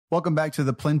Welcome back to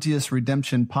the Plenteous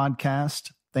Redemption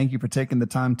Podcast. Thank you for taking the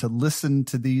time to listen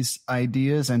to these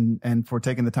ideas and for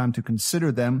taking the time to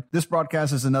consider them. This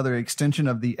broadcast is another extension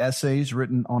of the essays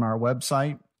written on our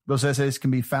website. Those essays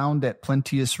can be found at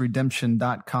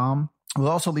plenteousredemption.com. We'll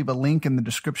also leave a link in the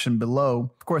description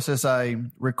below. Of course, as I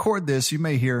record this, you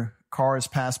may hear cars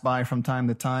pass by from time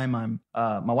to time.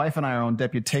 My wife and I are on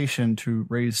deputation to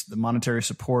raise the monetary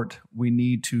support we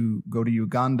need to go to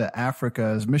Uganda, Africa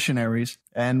as missionaries,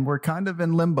 and we're kind of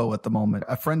in limbo at the moment.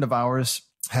 A friend of ours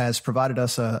has provided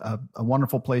us a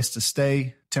wonderful place to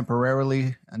stay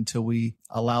temporarily until we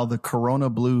allow the corona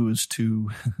blues to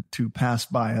pass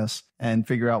by us and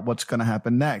figure out what's going to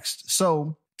happen next.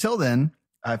 So till then,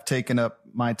 I've taken up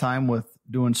my time with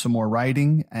doing some more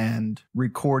writing and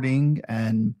recording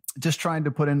and just trying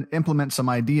to implement some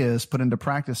ideas, put into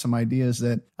practice some ideas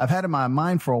that I've had in my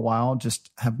mind for a while, just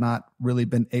have not really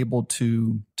been able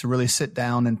to really sit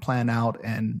down and plan out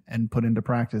and put into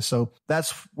practice. So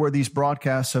that's where these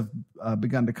broadcasts have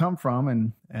begun to come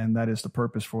from, and that is the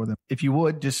purpose for them. If you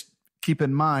would, just keep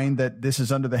in mind that this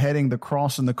is under the heading The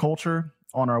Cross and the Culture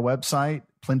on our website,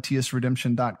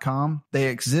 plenteousredemption.com. They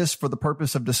exist for the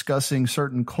purpose of discussing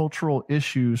certain cultural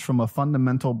issues from a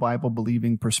fundamental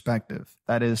Bible-believing perspective.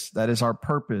 That is our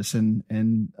purpose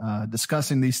in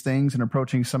discussing these things and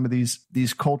approaching some of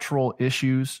these cultural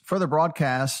issues. Further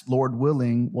broadcasts, Lord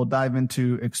willing, we'll dive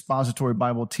into expository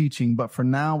Bible teaching, but for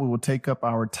now, we will take up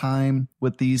our time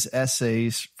with these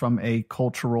essays from a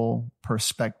cultural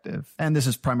perspective. And this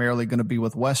is primarily going to be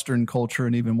with Western culture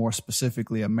and even more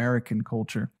specifically American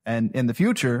culture. And in the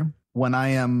future, when I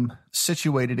am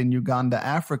situated in Uganda,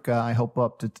 Africa, I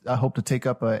hope to take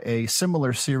up a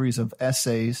similar series of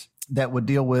essays that would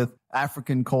deal with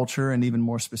African culture and even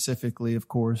more specifically, of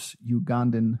course,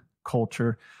 Ugandan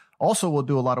culture. Also, we'll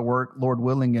do a lot of work, Lord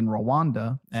willing, in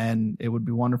Rwanda, and it would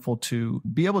be wonderful to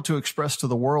be able to express to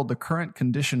the world the current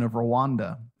condition of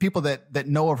Rwanda. People that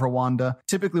know of Rwanda,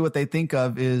 typically what they think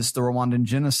of is the Rwandan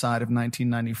genocide of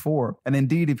 1994. And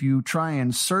indeed, if you try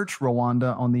and search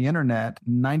Rwanda on the internet,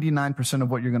 99%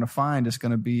 of what you're going to find is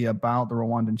going to be about the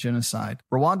Rwandan genocide.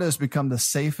 Rwanda has become the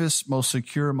safest, most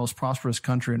secure, most prosperous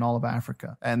country in all of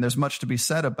Africa. And there's much to be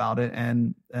said about it.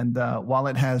 And while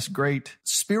it has great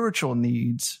spiritual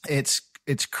needs,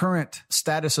 its current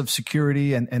status of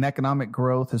security and economic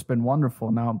growth has been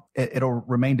wonderful. Now, it'll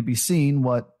remain to be seen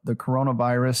what the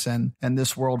coronavirus and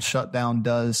this world shutdown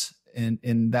does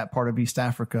in that part of East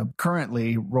Africa.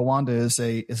 Currently, Rwanda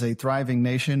is a thriving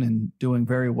nation and doing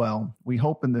very well. We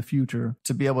hope in the future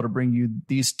to be able to bring you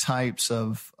these types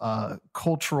of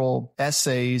cultural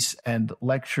essays and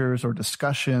lectures or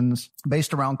discussions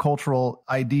based around cultural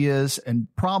ideas and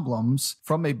problems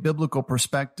from a biblical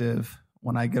perspective.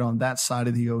 When I get on that side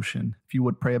of the ocean, if you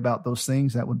would pray about those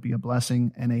things, that would be a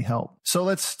blessing and a help. So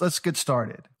let's get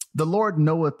started. The Lord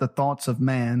knoweth the thoughts of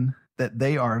man, that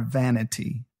they are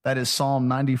vanity. That is Psalm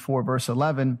 94, verse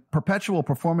 11. Perpetual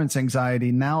performance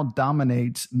anxiety now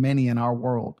dominates many in our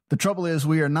world. The trouble is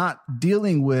we are not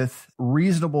dealing with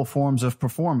reasonable forms of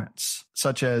performance,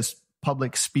 such as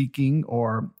public speaking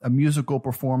or a musical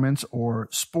performance or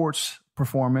sports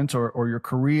performance or your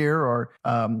career, or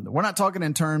we're not talking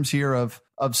in terms here of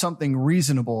something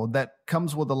reasonable that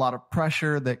comes with a lot of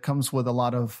pressure, that comes with a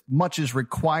lot of much is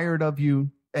required of you.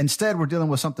 Instead, we're dealing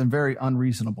with something very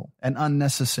unreasonable and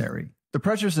unnecessary. The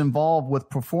pressures involved with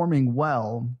performing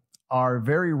well are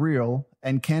very real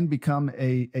and can become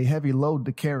a heavy load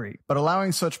to carry. But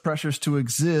allowing such pressures to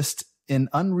exist in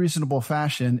unreasonable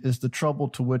fashion is the trouble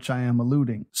to which I am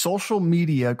alluding. Social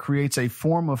media creates a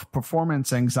form of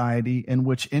performance anxiety in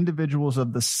which individuals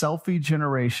of the selfie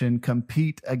generation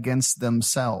compete against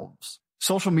themselves.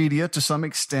 Social media, to some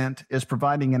extent, is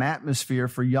providing an atmosphere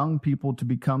for young people to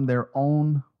become their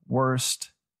own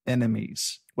worst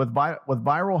enemies. With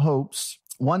viral hopes,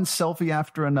 one selfie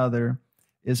after another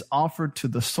is offered to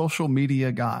the social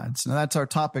media gods. Now, that's our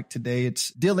topic today. It's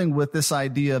dealing with this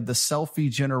idea of the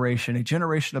selfie generation, a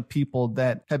generation of people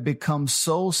that have become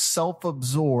so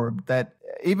self-absorbed that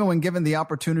even when given the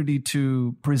opportunity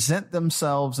to present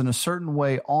themselves in a certain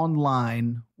way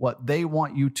online, what they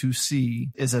want you to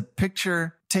see is a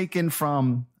picture taken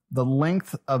from the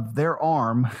length of their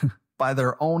arm by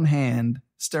their own hand,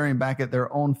 staring back at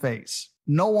their own face.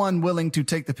 No one willing to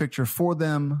take the picture for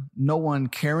them, no one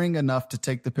caring enough to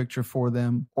take the picture for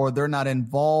them, or they're not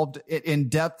involved in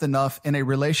depth enough in a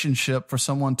relationship for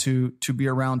someone to be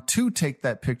around to take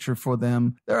that picture for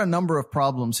them. There are a number of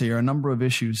problems here, a number of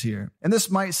issues here. And this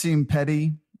might seem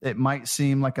petty it might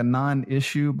seem like a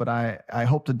non-issue, but I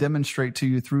hope to demonstrate to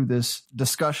you through this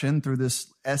discussion, through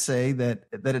this essay, that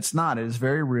it's not. It is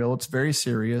very real. It's very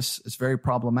serious. It's very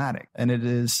problematic. And it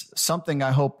is something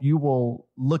I hope you will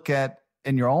look at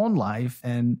in your own life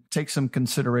and take some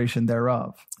consideration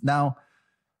thereof. Now,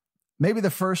 maybe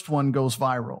the first one goes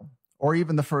viral, or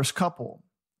even the first couple.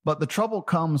 But the trouble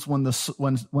comes when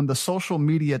the social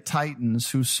media titans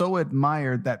who so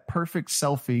admired that perfect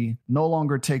selfie no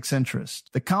longer takes interest.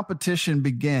 The competition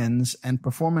begins and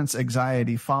performance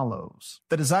anxiety follows.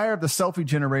 The desire of the selfie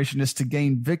generation is to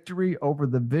gain victory over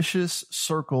the vicious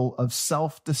circle of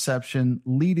self-deception,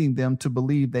 leading them to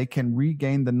believe they can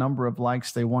regain the number of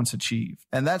likes they once achieved.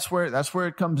 And that's where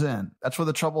it comes in. That's where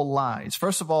the trouble lies.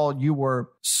 First of all, you were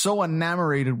so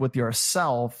enamored with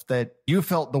yourself that you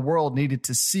felt the world needed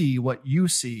to see what you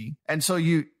see. And so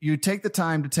you take the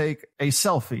time to take a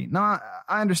selfie. Now,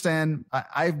 I understand.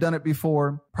 I've done it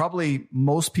before. Probably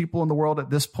most people in the world at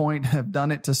this point have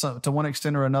done it to one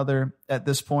extent or another at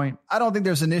this point. I don't think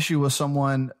there's an issue with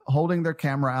someone holding their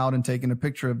camera out and taking a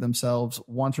picture of themselves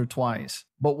once or twice.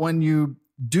 But when you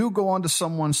do go onto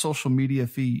someone's social media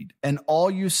feed and all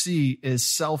you see is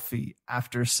selfie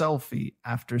after selfie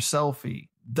after selfie,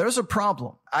 there's a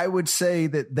problem. I would say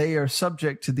that they are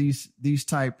subject to these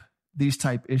type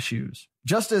issues.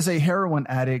 Just as a heroin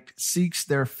addict seeks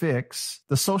their fix,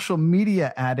 the social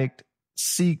media addict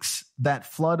seeks that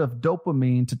flood of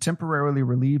dopamine to temporarily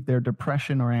relieve their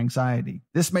depression or anxiety.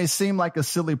 This may seem like a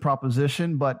silly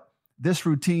proposition, but this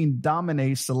routine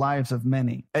dominates the lives of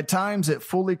many. At times, it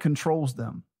fully controls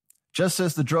them. Just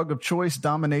as the drug of choice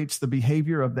dominates the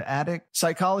behavior of the addict,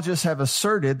 psychologists have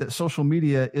asserted that social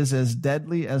media is as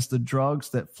deadly as the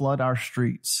drugs that flood our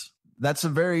streets. That's a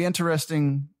very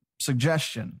interesting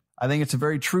suggestion. I think it's a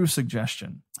very true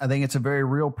suggestion. I think it's a very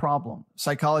real problem.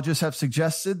 Psychologists have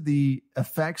suggested the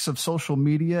effects of social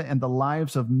media and the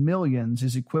lives of millions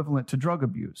is equivalent to drug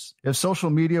abuse. If social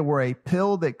media were a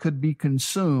pill that could be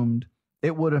consumed,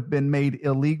 it would have been made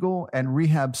illegal and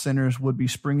rehab centers would be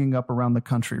springing up around the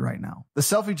country right now. The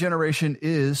selfie generation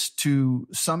is, to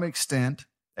some extent,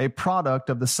 a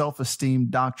product of the self-esteem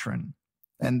doctrine.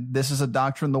 And this is a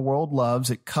doctrine the world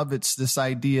loves. It covets this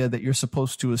idea that you're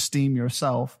supposed to esteem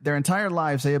yourself. Their entire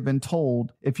lives, they have been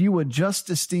told, if you would just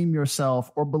esteem yourself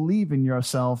or believe in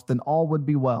yourself, then all would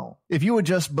be well. If you would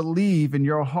just believe in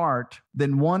your heart,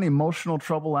 then one emotional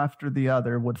trouble after the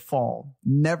other would fall,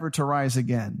 never to rise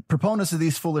again. Proponents of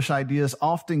these foolish ideas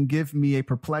often give me a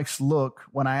perplexed look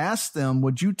when I ask them,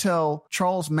 would you tell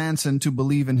Charles Manson to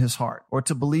believe in his heart, or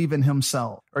to believe in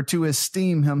himself, or to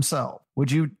esteem himself?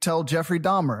 Would you tell Jeffrey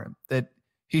Dahmer that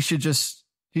he should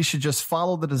just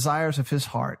follow the desires of his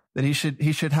heart, that he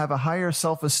should have a higher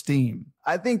self-esteem?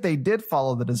 I think they did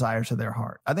follow the desires of their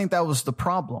heart. I think that was the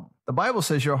problem. The Bible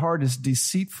says your heart is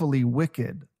deceitfully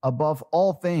wicked above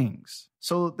all things.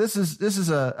 So this is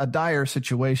a dire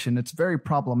situation. It's very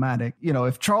problematic. You know,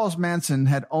 if Charles Manson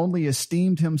had only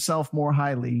esteemed himself more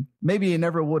highly, maybe he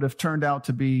never would have turned out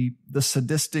to be the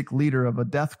sadistic leader of a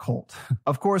death cult.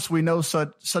 Of course, we know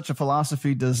such a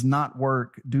philosophy does not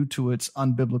work due to its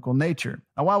unbiblical nature.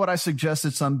 Now, why would I suggest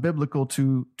it's unbiblical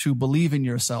to believe in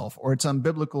yourself, or it's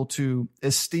unbiblical to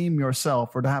esteem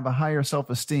yourself, or to have a higher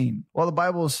self-esteem? Well, the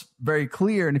Bible is very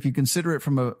clear, and if you consider it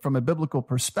from a biblical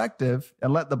perspective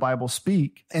and let the Bible speak,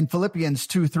 in Philippians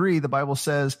 2:3, the Bible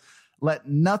says, let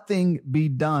nothing be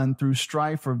done through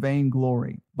strife or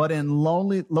vainglory, but in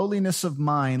lowliness of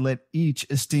mind, let each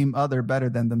esteem other better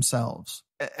than themselves.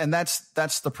 And that's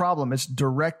the problem. It's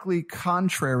directly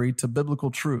contrary to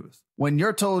biblical truth. When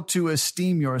you're told to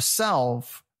esteem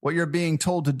yourself, what you're being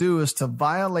told to do is to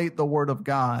violate the word of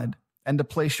God and to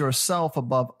place yourself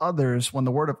above others, when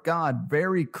the word of God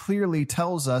very clearly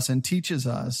tells us and teaches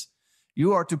us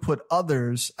you are to put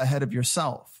others ahead of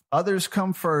yourself. Others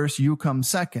come first, you come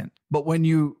second. But when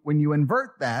you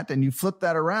invert that and you flip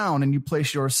that around and you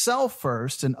place yourself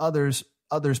first and others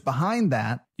behind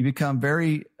that, you become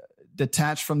very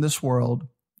detached from this world.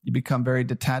 You become very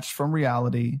detached from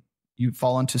reality. You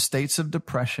fall into states of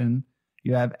depression.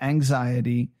 You have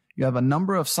anxiety. You have a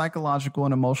number of psychological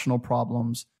and emotional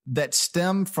problems that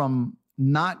stem from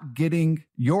not getting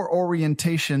your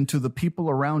orientation to the people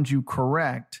around you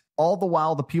correct. All the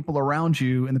while, the people around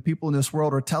you and the people in this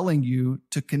world are telling you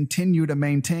to continue to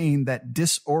maintain that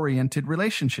disoriented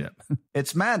relationship.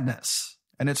 It's madness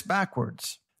and it's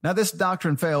backwards. Now, this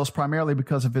doctrine fails primarily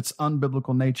because of its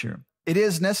unbiblical nature. It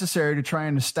is necessary to try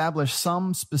and establish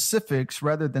some specifics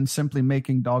rather than simply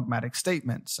making dogmatic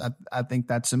statements. I think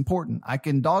that's important. I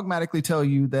can dogmatically tell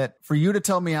you that for you to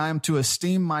tell me I am to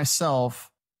esteem myself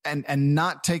and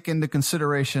not take into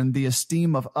consideration the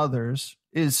esteem of others,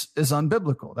 is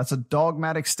unbiblical. That's a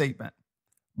dogmatic statement.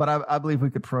 But I believe we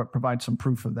could provide some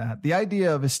proof of that. The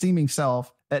idea of esteeming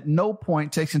self at no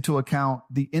point takes into account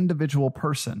the individual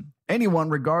person. Anyone,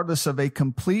 regardless of a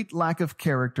complete lack of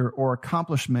character or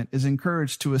accomplishment, is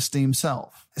encouraged to esteem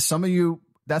self. Some of you,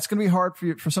 that's going to be hard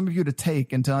for some of you to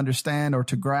take and to understand or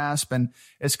to grasp, and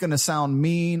it's going to sound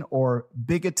mean or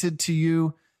bigoted to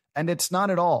you, and it's not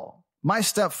at all. My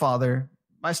stepfather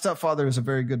is a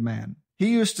very good man.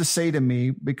 He used to say to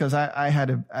me, because I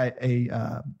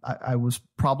was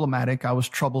problematic, I was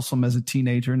troublesome as a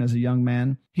teenager and as a young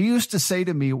man. He used to say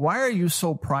to me, "Why are you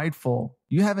so prideful?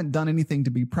 You haven't done anything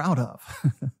to be proud of."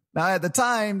 Now, at the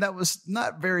time, that was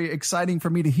not very exciting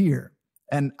for me to hear,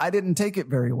 and I didn't take it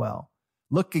very well.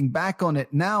 Looking back on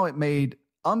it now, it made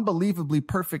unbelievably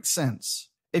perfect sense.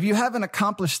 If you haven't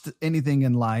accomplished anything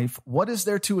in life, what is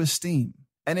there to esteem?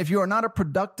 And if you are not a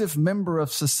productive member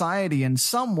of society in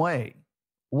some way,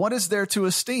 what is there to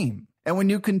esteem? And when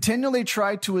you continually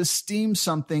try to esteem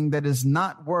something that is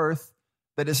not worth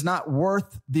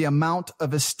the amount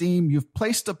of esteem you've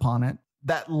placed upon it,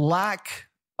 that lack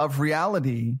of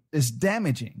reality is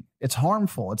damaging. It's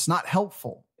harmful. It's not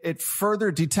helpful. It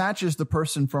further detaches the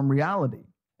person from reality.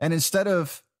 And instead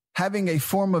of having a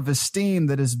form of esteem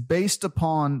that is based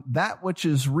upon that which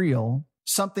is real,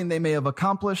 something they may have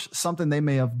accomplished, something they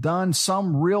may have done,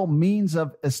 some real means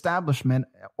of establishment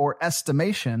or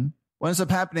estimation, what ends up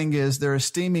happening is they're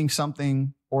esteeming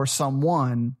something or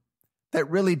someone that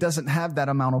really doesn't have that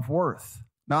amount of worth.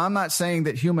 Now, I'm not saying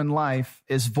that human life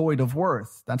is void of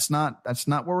worth. That's not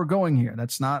where we're going here.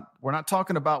 We're not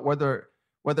talking about whether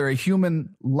a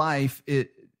human life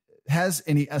has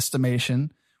any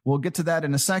estimation. We'll get to that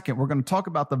in a second. We're going to talk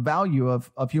about the value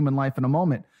of human life in a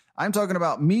moment. I'm talking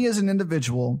about me as an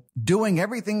individual doing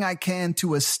everything I can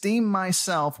to esteem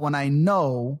myself when I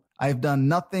know I've done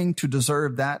nothing to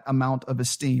deserve that amount of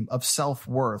esteem, of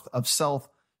self-worth, of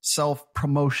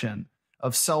self-promotion,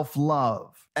 of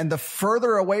self-love. And the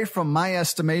further away from my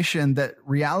estimation that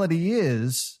reality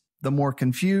is, the more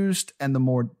confused and the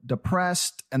more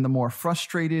depressed and the more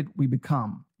frustrated we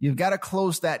become. You've got to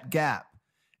close that gap.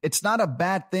 It's not a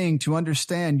bad thing to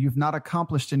understand you've not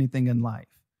accomplished anything in life.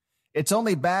 It's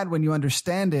only bad when you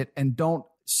understand it and don't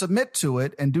submit to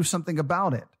it and do something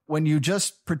about it. When you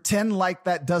just pretend like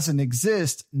that doesn't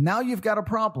exist, now you've got a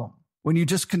problem. When you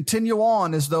just continue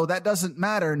on as though that doesn't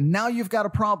matter, now you've got a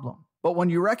problem. But when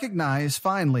you recognize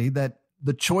finally that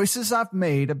the choices I've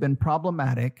made have been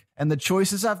problematic and the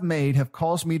choices I've made have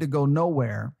caused me to go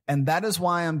nowhere, and that is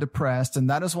why I'm depressed, and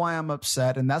that is why I'm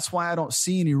upset, and that's why I don't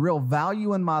see any real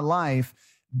value in my life,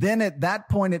 then at that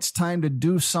point it's time to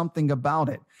do something about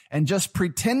it. And just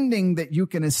pretending that you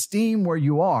can esteem where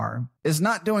you are is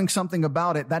not doing something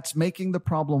about it. That's making the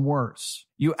problem worse.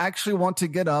 You actually want to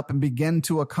get up and begin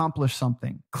to accomplish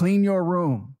something. Clean your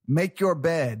room, make your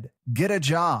bed, get a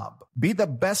job, be the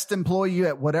best employee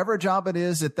at whatever job it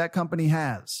is that company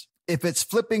has. If it's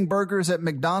flipping burgers at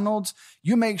McDonald's,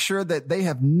 you make sure that they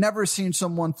have never seen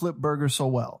someone flip burgers so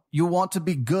well. You want to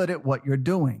be good at what you're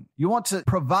doing. You want to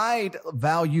provide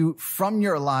value from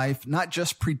your life, not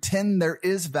just pretend there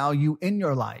is value in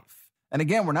your life. And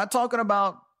again, you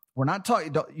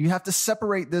have to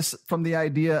separate this from the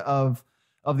idea of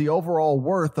the overall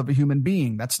worth of a human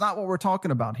being. That's not what we're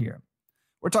talking about here.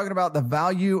 We're talking about the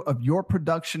value of your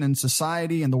production in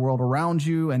society and the world around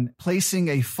you, and placing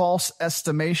a false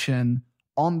estimation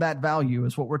on that value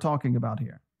is what we're talking about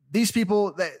here. These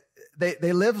people,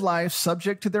 they live life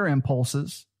subject to their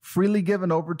impulses, freely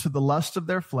given over to the lust of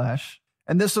their flesh.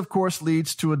 And this, of course,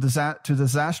 leads to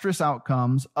disastrous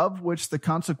outcomes, of which the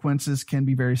consequences can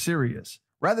be very serious.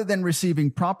 Rather than receiving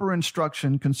proper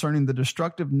instruction concerning the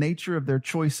destructive nature of their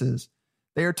choices,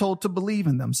 they are told to believe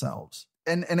in themselves.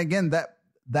 And again, that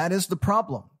is the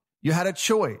problem. You had a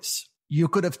choice. You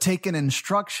could have taken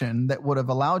instruction that would have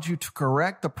allowed you to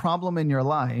correct a problem in your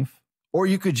life, or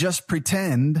you could just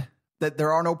pretend that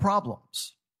there are no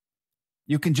problems.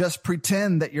 You can just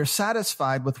pretend that you're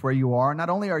satisfied with where you are. Not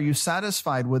only are you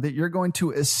satisfied with it, you're going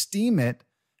to esteem it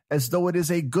as though it is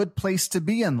a good place to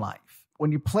be in life.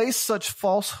 When you place such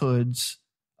falsehoods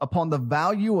upon the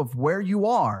value of where you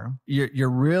are, you're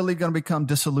really going to become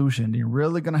disillusioned. You're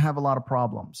really going to have a lot of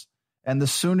problems. And the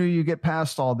sooner you get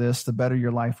past all this, the better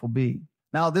your life will be.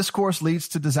 Now, this course leads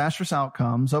to disastrous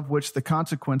outcomes, of which the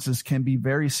consequences can be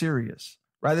very serious.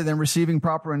 Rather than receiving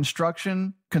proper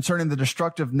instruction concerning the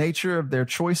destructive nature of their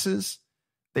choices,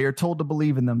 they are told to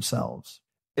believe in themselves.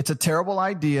 It's a terrible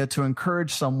idea to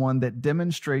encourage someone that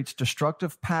demonstrates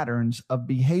destructive patterns of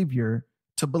behavior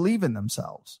to believe in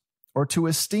themselves or to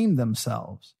esteem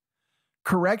themselves.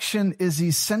 Correction is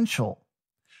essential.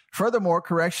 Furthermore,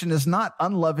 correction is not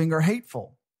unloving or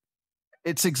hateful.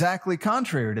 It's exactly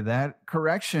contrary to that.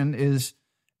 Correction is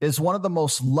one of the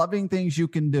most loving things you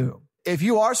can do. If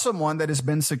you are someone that has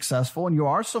been successful and you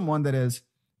are someone that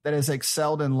has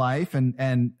excelled in life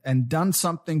and done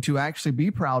something to actually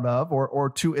be proud of or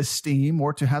to esteem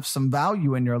or to have some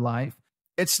value in your life,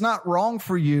 it's not wrong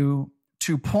for you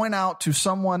to point out to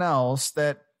someone else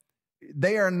that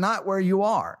they are not where you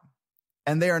are.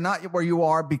 And they are not where you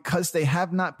are because they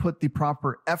have not put the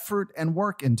proper effort and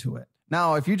work into it.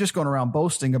 Now, if you're just going around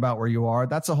boasting about where you are,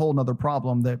 that's a whole nother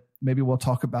problem that maybe we'll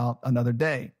talk about another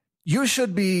day. You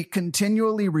should be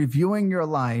continually reviewing your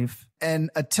life and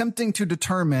attempting to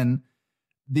determine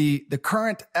the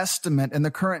current estimate and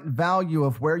the current value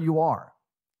of where you are.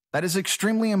 That is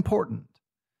extremely important.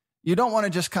 You don't want to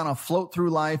just kind of float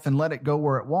through life and let it go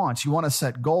where it wants. You want to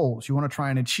set goals. You want to try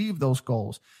and achieve those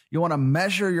goals. You want to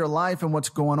measure your life and what's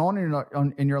going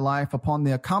on in your life upon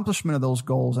the accomplishment of those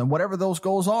goals and whatever those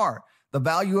goals are, the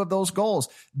value of those goals.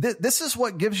 This is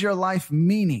what gives your life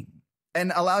meaning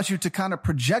and allows you to kind of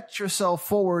project yourself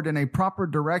forward in a proper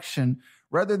direction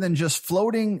rather than just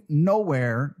floating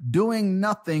nowhere, doing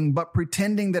nothing, but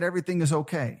pretending that everything is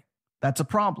okay. That's a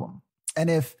problem.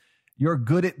 And if you're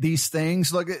good at these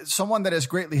things, look, someone that has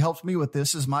greatly helped me with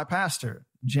this is my pastor,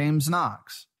 James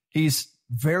Knox. He's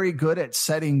very good at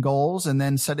setting goals and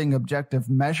then setting objective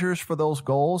measures for those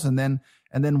goals and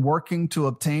then working to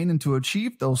obtain and to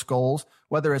achieve those goals,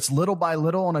 whether it's little by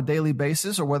little on a daily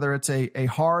basis or whether it's a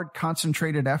hard,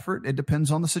 concentrated effort. It depends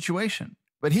on the situation.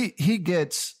 But he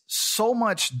gets so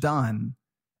much done.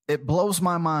 It blows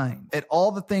my mind at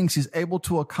all the things he's able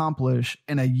to accomplish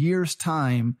in a year's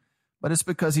time, but it's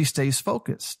because he stays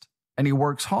focused and he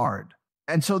works hard.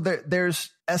 And so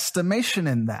there's estimation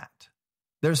in that.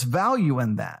 There's value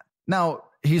in that. Now,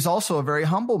 he's also a very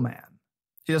humble man.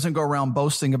 He doesn't go around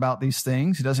boasting about these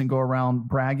things. He doesn't go around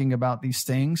bragging about these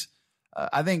things.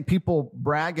 I think people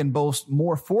brag and boast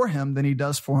more for him than he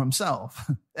does for himself.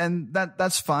 And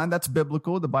that's fine. That's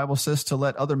biblical. The Bible says to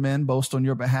let other men boast on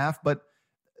your behalf, but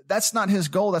that's not his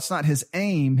goal. That's not his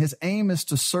aim. His aim is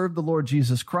to serve the Lord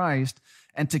Jesus Christ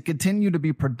and to continue to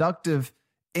be productive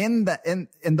in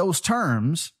those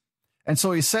terms. And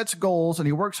so he sets goals and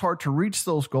he works hard to reach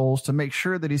those goals to make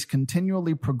sure that he's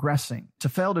continually progressing. To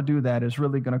fail to do that is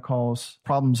really going to cause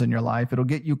problems in your life. It'll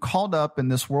get you caught up in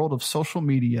this world of social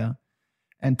media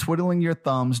and twiddling your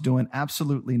thumbs, doing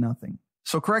absolutely nothing.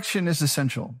 So correction is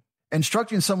essential.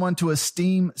 Instructing someone to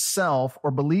esteem self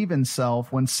or believe in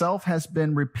self when self has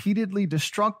been repeatedly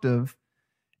destructive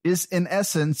is in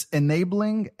essence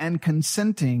enabling and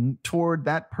consenting toward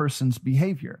that person's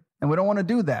behavior. And we don't want to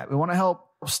do that. We want to help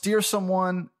steer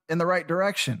someone in the right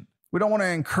direction. We don't want to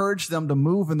encourage them to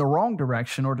move in the wrong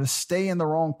direction or to stay in the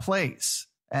wrong place.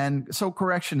 And so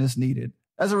correction is needed.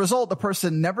 As a result, the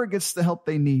person never gets the help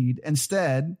they need.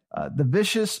 Instead, the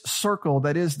vicious circle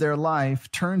that is their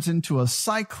life turns into a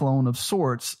cyclone of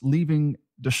sorts, leaving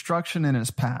destruction in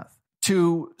its path.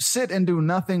 To sit and do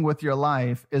nothing with your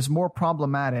life is more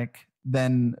problematic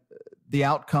than the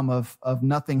outcome of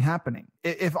nothing happening.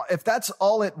 If that's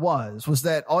all it was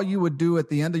that all you would do at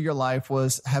the end of your life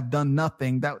was have done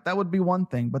nothing, that would be one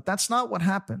thing. But that's not what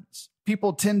happens.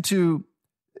 People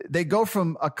they go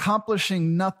from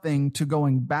accomplishing nothing to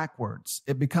going backwards.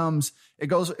 Instead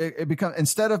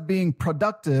of being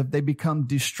productive, they become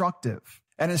destructive.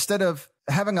 And instead of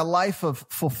having a life of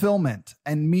fulfillment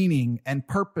and meaning and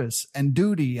purpose and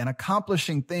duty and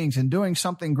accomplishing things and doing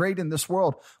something great in this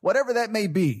world, whatever that may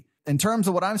be, in terms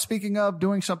of what I'm speaking of,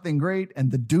 doing something great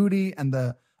and the duty and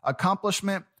the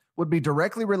accomplishment would be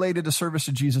directly related to service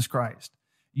to Jesus Christ.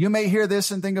 You may hear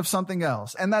this and think of something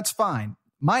else, and that's fine.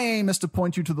 My aim is to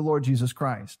point you to the Lord Jesus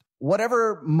Christ.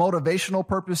 Whatever motivational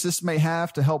purpose this may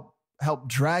have to help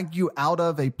drag you out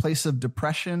of a place of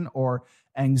depression or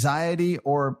anxiety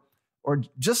or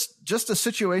just a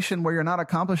situation where you're not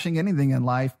accomplishing anything in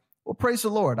life, well, praise the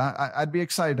Lord. I'd be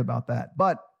excited about that.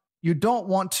 But you don't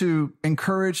want to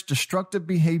encourage destructive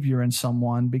behavior in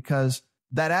someone because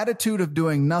that attitude of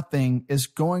doing nothing is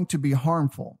going to be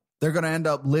harmful. They're going to end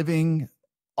up living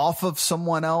off of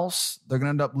someone else. They're going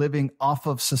to end up living off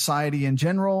of society in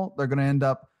general. They're going to end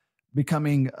up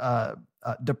becoming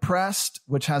depressed,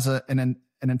 which has an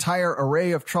entire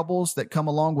array of troubles that come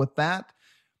along with that.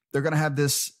 They're going to have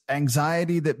this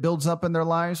anxiety that builds up in their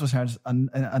lives, which has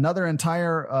another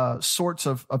entire sorts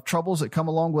of troubles that come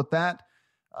along with that.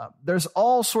 There's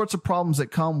all sorts of problems that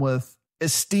come with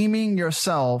esteeming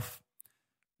yourself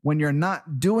when you're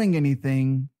not doing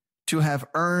anything to have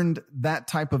earned that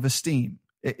type of esteem.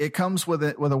 It comes with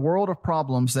a world of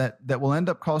problems that will end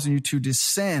up causing you to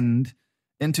descend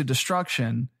into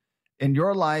destruction in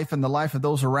your life, in the life of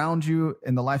those around you,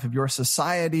 in the life of your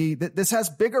society. This has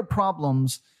bigger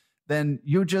problems than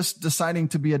you just deciding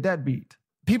to be a deadbeat.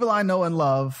 People I know and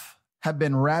love have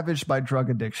been ravaged by drug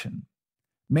addiction.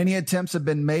 Many attempts have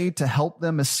been made to help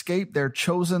them escape their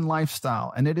chosen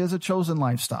lifestyle, and it is a chosen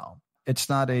lifestyle. It's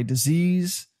not a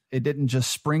disease. It didn't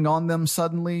just spring on them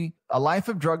suddenly. A life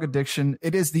of drug addiction,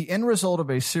 it is the end result of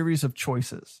a series of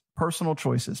choices, personal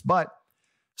choices. But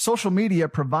social media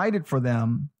provided for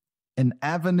them an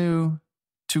avenue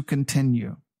to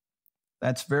continue.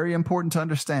 That's very important to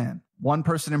understand. One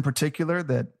person in particular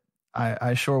that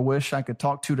I sure wish I could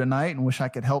talk to tonight and wish I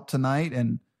could help tonight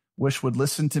and wish would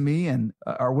listen to me and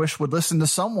or wish would listen to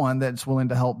someone that's willing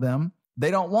to help them.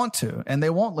 They don't want to, and they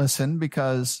won't listen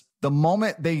because the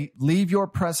moment they leave your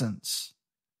presence,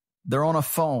 they're on a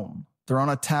phone, they're on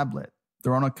a tablet,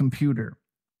 they're on a computer.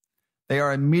 They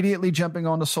are immediately jumping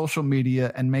onto social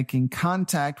media and making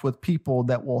contact with people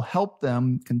that will help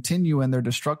them continue in their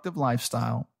destructive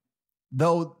lifestyle.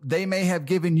 Though they may have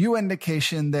given you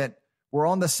indication that we're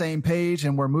on the same page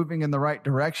and we're moving in the right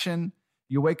direction,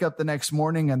 you wake up the next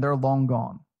morning and they're long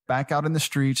gone, back out in the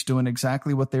streets doing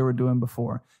exactly what they were doing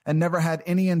before and never had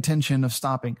any intention of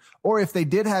stopping. Or if they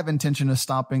did have intention of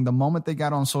stopping, the moment they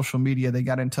got on social media, they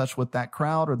got in touch with that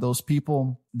crowd or those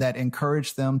people that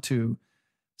encouraged them to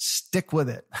stick with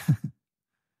it.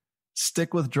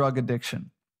 Stick with drug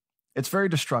addiction. It's very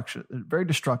destructive.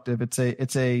 It's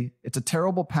a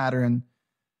terrible pattern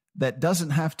that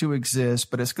doesn't have to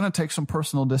exist, but it's going to take some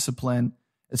personal discipline.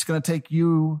 It's going to take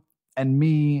you and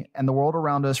me and the world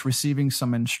around us receiving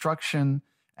some instruction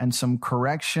and some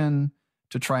correction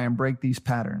to try and break these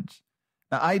patterns.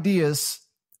 Now, ideas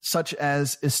such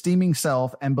as esteeming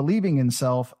self and believing in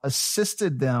self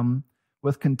assisted them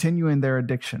with continuing their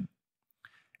addiction.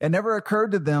 It never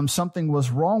occurred to them something was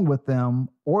wrong with them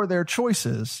or their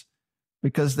choices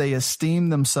because they esteem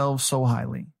themselves so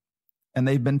highly. And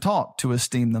they've been taught to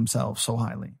esteem themselves so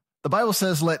highly. The Bible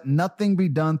says, let nothing be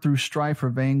done through strife or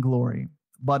vainglory,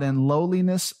 but in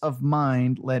lowliness of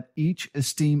mind, let each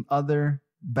esteem other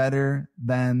better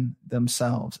than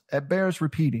themselves. It bears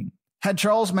repeating. Had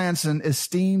Charles Manson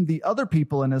esteemed the other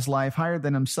people in his life higher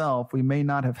than himself, we may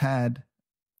not have had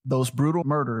those brutal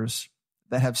murders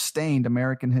that have stained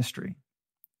American history.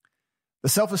 The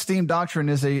self-esteem doctrine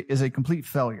is a complete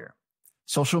failure.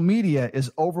 Social media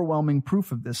is overwhelming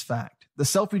proof of this fact. The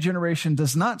selfie generation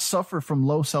does not suffer from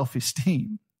low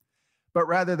self-esteem, but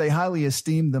rather they highly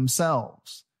esteem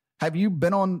themselves. Have you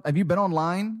been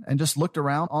online and just looked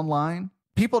around online?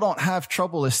 People don't have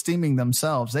trouble esteeming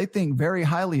themselves. They think very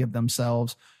highly of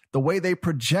themselves. The way they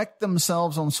project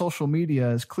themselves on social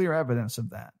media is clear evidence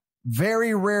of that.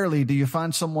 Very rarely do you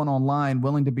find someone online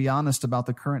willing to be honest about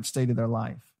the current state of their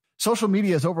life. Social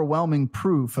media is overwhelming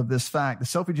proof of this fact. The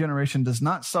selfie generation does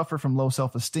not suffer from low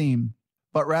self-esteem,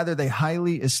 but rather they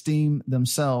highly esteem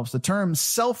themselves. The term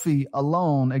selfie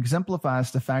alone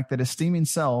exemplifies the fact that esteeming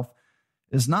self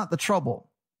is not the trouble.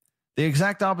 The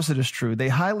exact opposite is true. They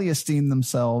highly esteem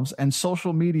themselves, and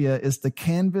social media is the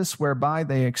canvas whereby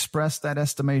they express that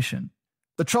estimation.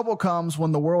 The trouble comes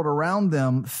when the world around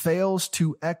them fails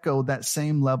to echo that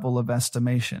same level of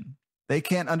estimation. They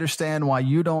can't understand why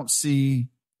you don't see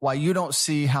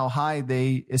how high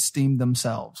they esteem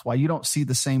themselves, why you don't see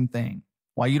the same thing,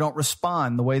 why you don't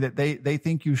respond the way that they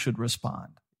think you should respond.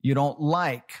 You don't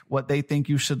like what they think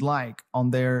you should like on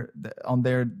their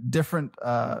different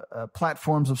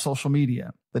platforms of social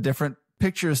media, the different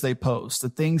pictures they post, the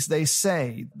things they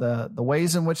say, the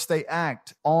ways in which they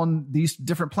act on these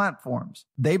different platforms.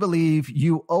 They believe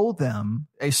you owe them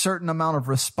a certain amount of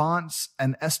response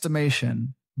and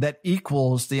estimation that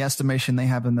equals the estimation they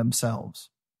have in themselves.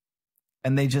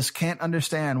 And they just can't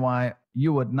understand why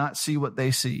you would not see what they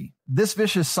see. This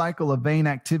vicious cycle of vain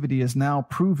activity is now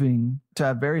proving to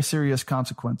have very serious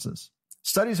consequences.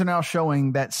 Studies are now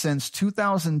showing that since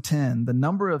 2010, the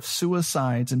number of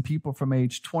suicides in people from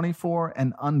age 24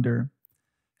 and under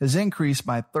has increased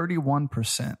by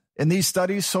 31%. In these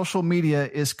studies, social media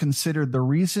is considered the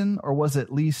reason, or was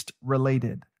at least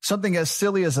related. Something as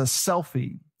silly as a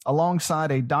selfie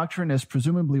alongside a doctrine as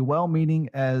presumably well-meaning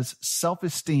as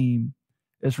self-esteem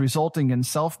is resulting in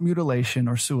self-mutilation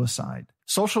or suicide.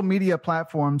 Social media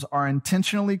platforms are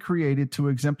intentionally created to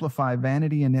exemplify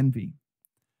vanity and envy.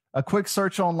 A quick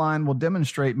search online will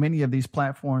demonstrate many of these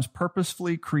platforms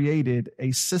purposefully created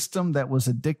a system that was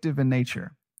addictive in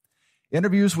nature.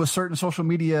 Interviews with certain social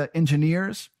media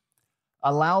engineers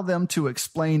allow them to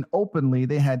explain openly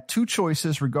they had two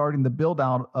choices regarding the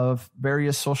build-out of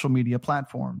various social media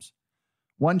platforms.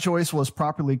 One choice was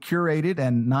properly curated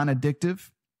and non-addictive.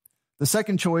 The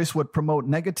second choice would promote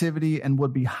negativity and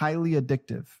would be highly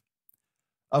addictive.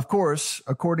 Of course,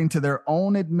 according to their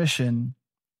own admission,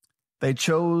 they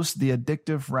chose the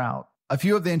addictive route. A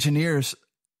few of the engineers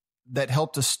that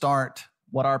helped to start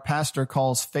what our pastor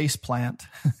calls faceplant,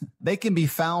 they can be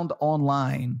found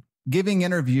online giving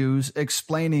interviews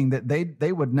explaining that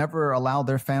they would never allow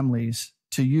their families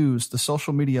to use the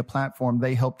social media platform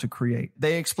they helped to create.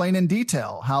 They explain in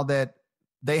detail how that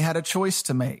they had a choice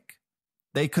to make.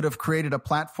 They could have created a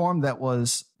platform that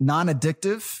was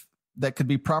non-addictive, that could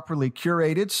be properly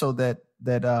curated so that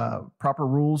proper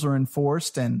rules are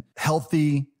enforced and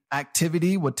healthy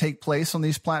activity would take place on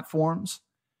these platforms.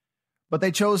 But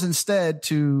they chose instead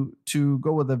to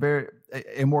go with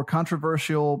a more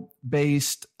controversial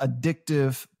based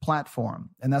addictive platform.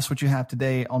 And that's what you have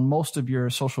today on most of your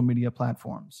social media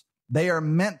platforms. They are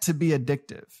meant to be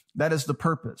addictive. That is the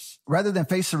purpose. Rather than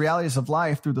face the realities of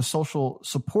life through the social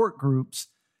support groups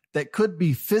that could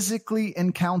be physically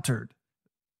encountered,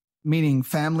 meaning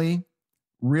family,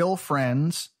 real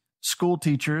friends, school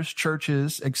teachers,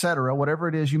 churches, etc., whatever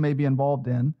it is you may be involved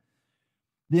in,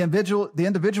 the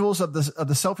individuals of the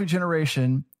selfie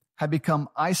generation have become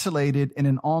isolated in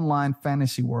an online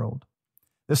fantasy world.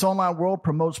 This online world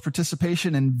promotes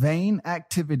participation in vain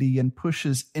activity and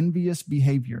pushes envious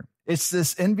behavior. It's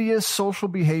this envious social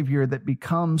behavior that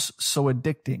becomes so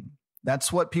addicting.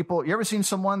 That's what you ever seen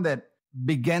someone that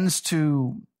begins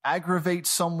to aggravate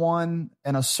someone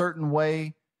in a certain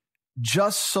way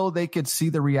just so they could see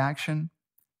the reaction,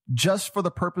 just for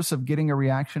the purpose of getting a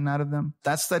reaction out of them?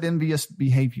 That's that envious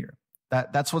behavior.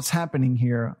 That's what's happening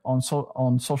here on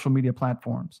social media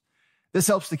platforms. This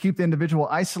helps to keep the individual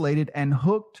isolated and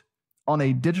hooked on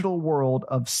a digital world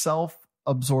of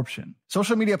self-absorption.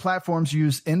 Social media platforms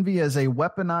use envy as a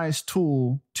weaponized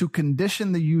tool to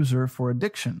condition the user for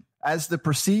addiction. As the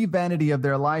perceived vanity of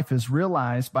their life is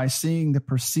realized by seeing the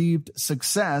perceived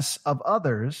success of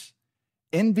others,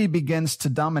 envy begins to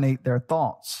dominate their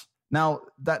thoughts. Now,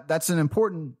 that's an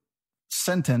important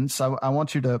sentence. I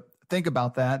want you to think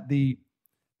about that. The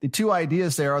two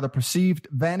ideas there are the perceived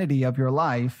vanity of your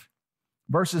life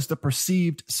versus the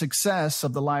perceived success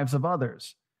of the lives of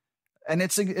others. And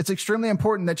it's extremely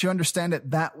important that you understand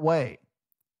it that way,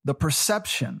 the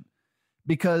perception,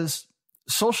 because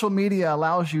social media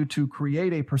allows you to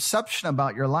create a perception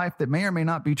about your life that may or may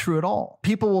not be true at all.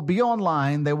 People will be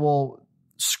online. They will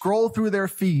scroll through their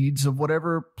feeds of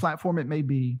whatever platform it may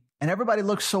be, and everybody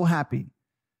looks so happy,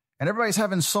 and everybody's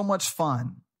having so much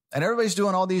fun, and everybody's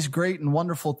doing all these great and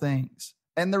wonderful things.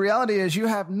 And the reality is you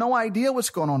have no idea what's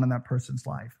going on in that person's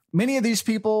life. Many of these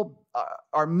people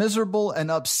are miserable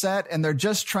and upset, and they're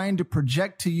just trying to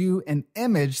project to you an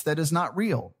image that is not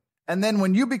real. And then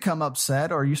when you become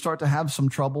upset or you start to have some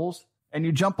troubles and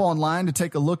you jump online to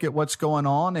take a look at what's going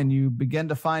on, and you begin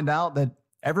to find out that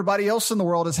everybody else in the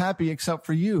world is happy except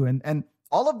for you. And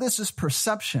all of this is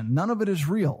perception. None of it is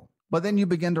real. But then you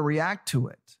begin to react to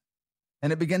it,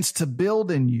 and it begins to build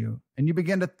in you, and you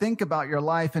begin to think about your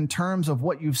life in terms of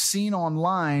what you've seen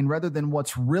online rather than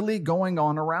what's really going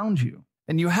on around you.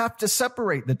 And you have to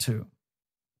separate the two.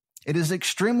 It is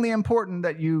extremely important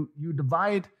that you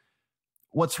divide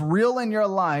what's real in your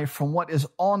life from what is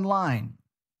online.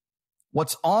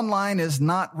 What's online is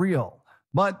not real.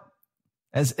 But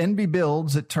as envy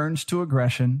builds, it turns to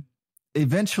aggression.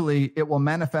 Eventually, it will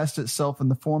manifest itself in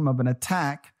the form of an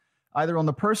attack, either on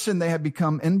the person they have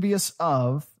become envious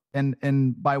of,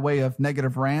 and by way of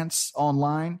negative rants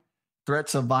online,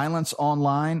 threats of violence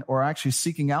online, or actually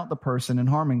seeking out the person and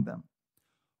harming them,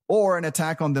 or an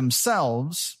attack on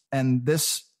themselves. And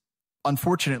this,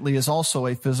 unfortunately, is also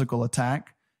a physical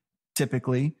attack,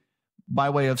 typically by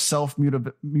way of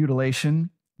self-mutilation,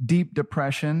 deep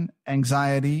depression,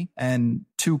 anxiety, and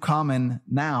too common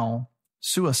now,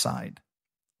 suicide.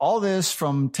 All this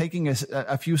from taking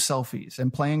a few selfies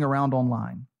and playing around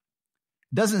online.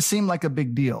 Doesn't seem like a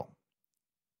big deal.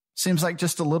 Seems like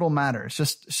just a little matter. It's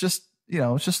just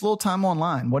a little time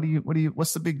online.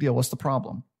 What's the big deal? What's the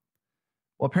problem?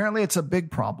 Well, apparently it's a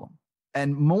big problem.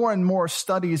 And more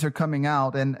studies are coming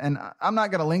out. And I'm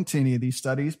not going to link to any of these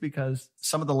studies because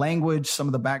some of the language, some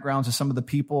of the backgrounds of some of the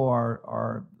people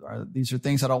are these are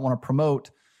things I don't want to promote.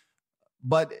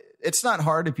 But it's not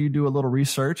hard if you do a little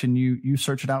research and you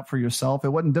search it out for yourself. It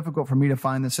wasn't difficult for me to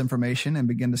find this information and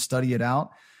begin to study it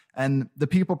out. And the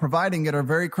people providing it are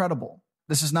very credible.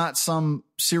 This is not some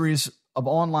series of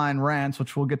online rants,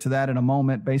 which we'll get to that in a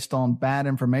moment, based on bad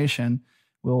information.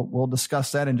 We'll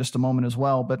discuss that in just a moment as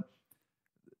well. But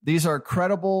these are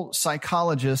credible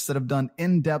psychologists that have done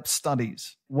in-depth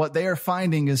studies. What they are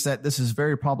finding is that this is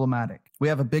very problematic. We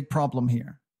have a big problem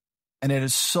here. And it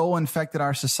has so infected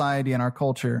our society and our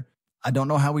culture. I don't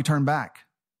know how we turn back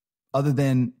other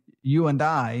than you and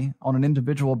I on an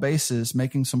individual basis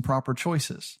making some proper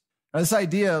choices. Now, this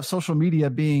idea of social media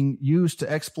being used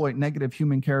to exploit negative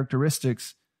human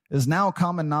characteristics is now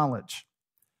common knowledge.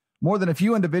 More than a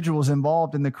few individuals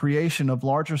involved in the creation of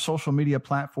larger social media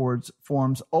platforms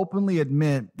openly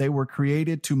admit they were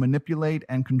created to manipulate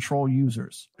and control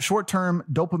users. Short-term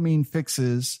dopamine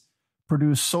fixes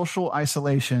produce social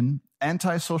isolation,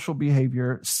 antisocial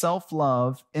behavior,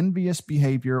 self-love, envious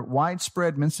behavior,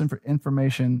 widespread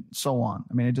misinformation, so on.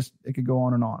 I mean, it could go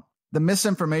on and on. The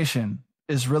misinformation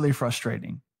is really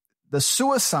frustrating. The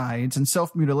suicides and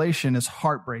self-mutilation is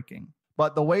heartbreaking.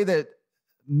 But the way that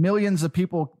millions of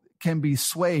people can be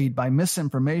swayed by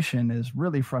misinformation is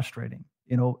really frustrating.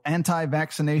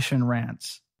 Anti-vaccination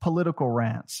rants, political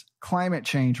rants, climate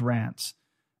change rants.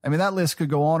 I mean, that list could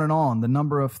go on and on. The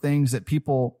number of things that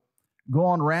people go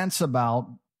on rants about,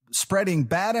 spreading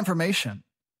bad information.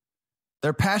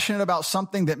 They're passionate about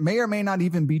something that may or may not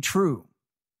even be true.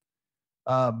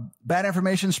 Bad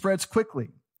information spreads quickly.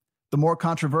 The more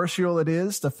controversial it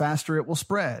is, the faster it will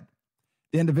spread.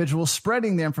 The individuals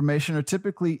spreading the information are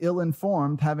typically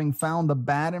ill-informed, having found the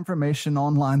bad information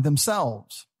online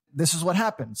themselves. This is what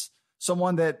happens.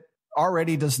 Someone that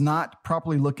already does not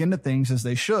properly look into things as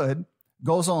they should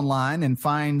goes online and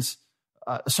finds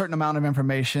a certain amount of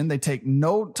information. They take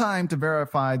no time to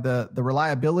verify the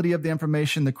reliability of the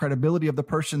information, the credibility of the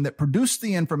person that produced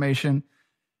the information.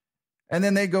 And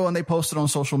then they go and they post it on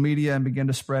social media and begin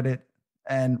to spread it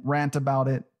and rant about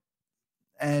it.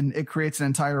 And it creates an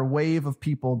entire wave of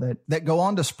people that go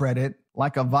on to spread it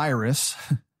like a virus.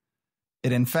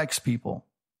 It infects people,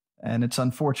 and it's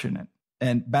unfortunate.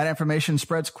 And bad information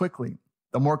spreads quickly.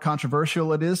 The more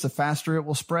controversial it is, the faster it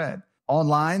will spread.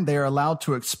 Online, they are allowed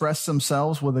to express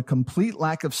themselves with a complete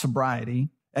lack of sobriety,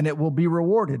 and it will be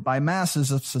rewarded by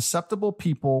masses of susceptible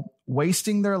people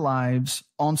wasting their lives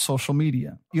on social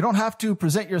media. You don't have to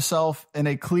present yourself in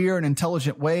a clear and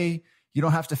intelligent way. You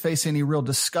don't have to face any real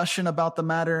discussion about the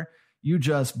matter. You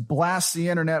just blast the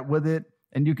internet with it,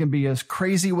 and you can be as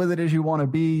crazy with it as you want to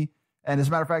be. And as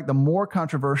a matter of fact, the more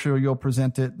controversial you'll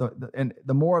present it,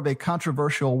 the more of a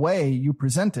controversial way you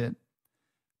present it,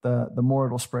 the more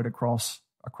it'll spread across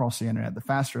the internet, the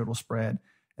faster it'll spread.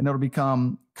 And it'll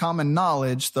become common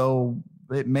knowledge, though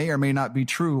it may or may not be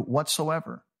true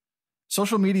whatsoever.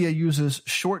 Social media uses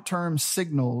short-term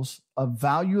signals of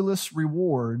valueless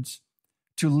rewards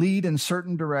to lead in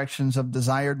certain directions of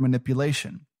desired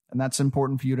manipulation. And that's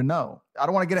important for you to know. I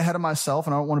don't want to get ahead of myself,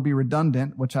 and I don't want to be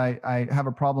redundant, which I have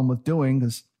a problem with doing,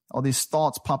 because all these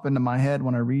thoughts pop into my head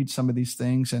when I read some of these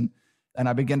things, and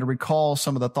I begin to recall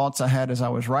some of the thoughts I had as I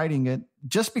was writing it.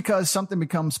 Just because something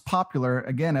becomes popular,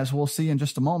 again, as we'll see in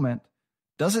just a moment,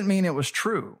 doesn't mean it was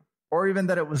true or even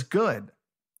that it was good.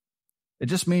 It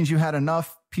just means you had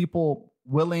enough people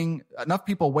wasting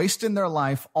their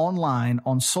life online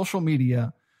on social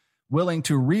media, willing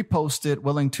to repost it,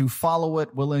 willing to follow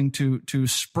it, willing to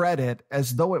spread it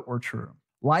as though it were true.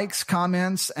 Likes,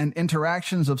 comments, and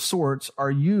interactions of sorts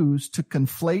are used to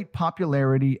conflate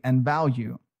popularity and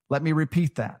value. Let me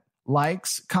repeat that.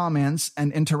 Likes, comments,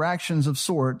 and interactions of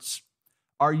sorts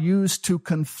are used to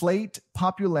conflate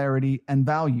popularity and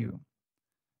value.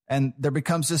 And there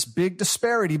becomes this big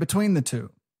disparity between the two.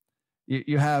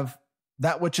 You have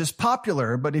that which is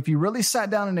popular, but if you really sat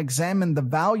down and examined the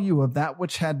value of that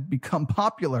which had become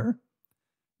popular,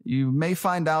 you may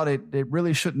find out it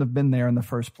really shouldn't have been there in the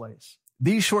first place.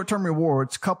 These short-term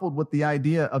rewards, coupled with the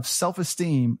idea of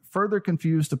self-esteem, further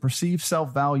confuse the perceived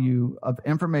self-value of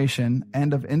information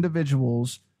and of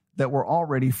individuals that were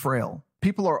already frail.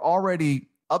 People are already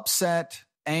upset,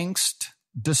 angst,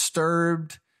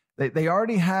 disturbed. They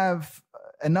already have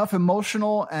enough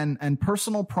emotional and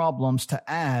personal problems to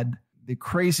add the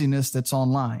craziness that's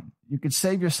online. You could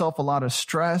save yourself a lot of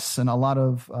stress and a lot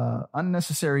of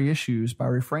unnecessary issues by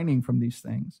refraining from these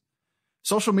things.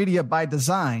 Social media, by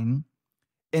design,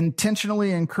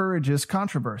 intentionally encourages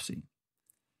controversy.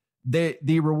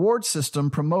 The reward system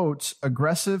promotes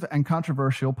aggressive and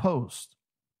controversial posts.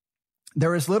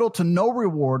 There is little to no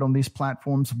reward on these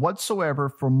platforms whatsoever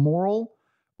for moral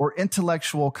or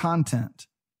intellectual content.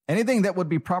 Anything that would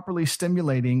be properly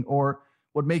stimulating or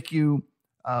would make you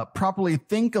properly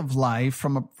think of life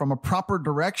from a proper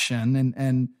direction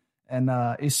and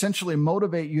essentially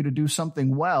motivate you to do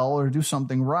something well or do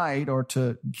something right or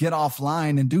to get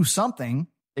offline and do something,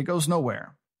 it goes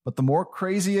nowhere. But the more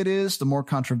crazy it is, the more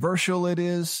controversial it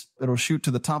is, it'll shoot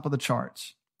to the top of the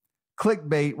charts.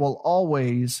 Clickbait will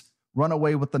always run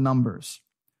away with the numbers,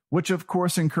 which of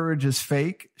course encourages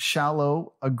fake,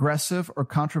 shallow, aggressive, or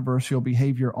controversial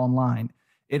behavior online.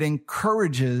 It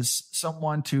encourages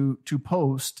someone to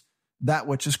post that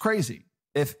which is crazy.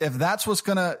 If that's what's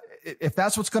gonna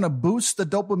boost the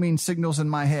dopamine signals in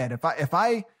my head, if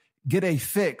I get a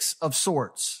fix of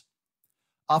sorts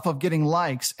off of getting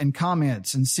likes and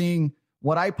comments and seeing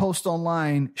what I post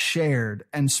online shared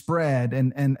and spread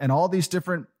and all these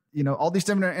different, all these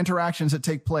different interactions that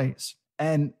take place.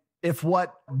 And if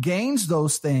what gains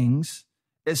those things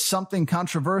is something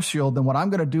controversial, then what I'm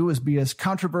going to do is be as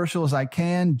controversial as I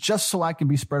can just so I can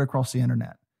be spread across the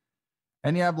internet.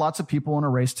 And you have lots of people in a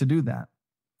race to do that.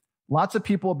 Lots of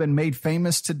people have been made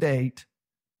famous to date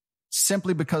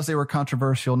simply because they were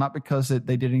controversial, not because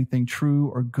they did anything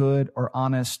true or good or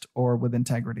honest or with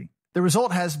integrity. The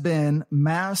result has been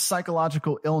mass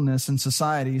psychological illness in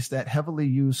societies that heavily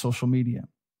use social media.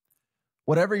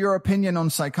 Whatever your opinion on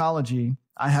psychology,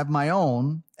 I have my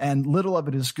own, and little of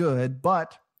it is good,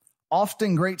 but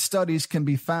often great studies can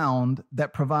be found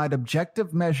that provide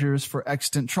objective measures for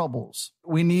extant troubles.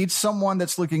 We need someone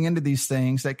that's looking into these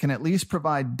things that can at least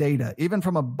provide data. Even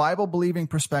from a Bible-believing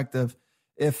perspective,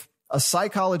 if a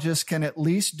psychologist can at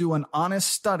least do an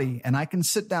honest study and I can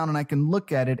sit down and I can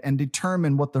look at it and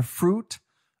determine what the fruit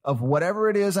of whatever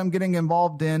it is I'm getting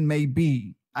involved in may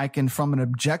be, I can, from an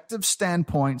objective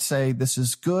standpoint, say this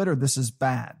is good or this is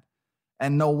bad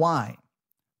and know why,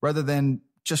 rather than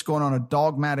just going on a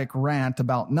dogmatic rant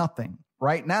about nothing.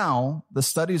 Right now, the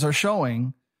studies are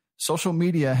showing social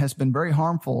media has been very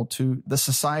harmful to the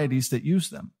societies that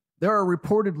use them. There are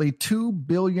reportedly 2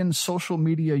 billion social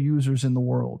media users in the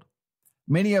world,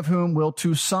 many of whom will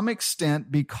to some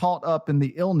extent be caught up in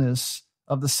the illness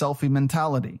of the selfie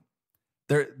mentality.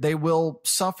 They will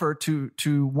suffer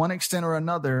to one extent or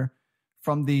another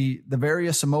from the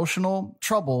various emotional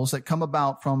troubles that come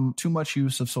about from too much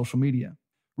use of social media.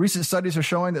 Recent studies are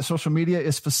showing that social media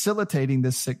is facilitating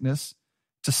this sickness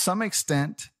to some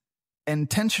extent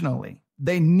intentionally.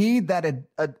 They need that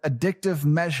addictive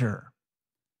measure.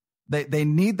 They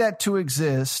need that to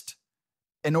exist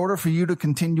in order for you to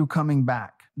continue coming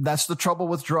back. That's the trouble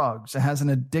with drugs. It has an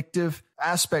addictive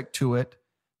aspect to it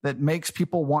that makes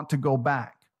people want to go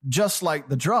back. Just like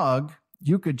the drug,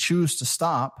 you could choose to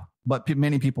stop, but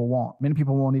many people won't. Many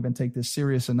people won't even take this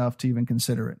serious enough to even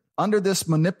consider it. Under this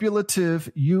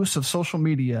manipulative use of social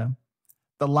media,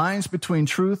 the lines between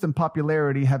truth and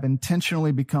popularity have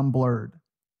intentionally become blurred.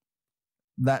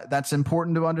 That's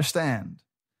important to understand.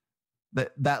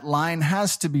 That line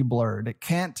has to be blurred.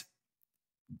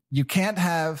 You can't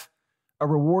have a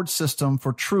reward system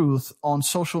for truth on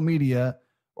social media,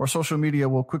 or social media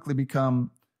will quickly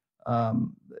become,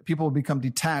 people will become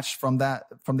detached from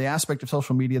the aspect of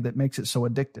social media that makes it so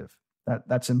addictive.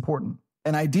 That's important.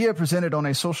 An idea presented on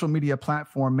a social media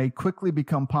platform may quickly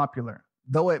become popular,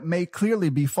 though it may clearly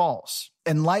be false.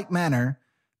 In like manner,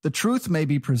 the truth may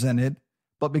be presented,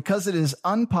 but because it is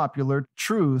unpopular,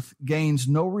 truth gains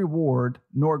no reward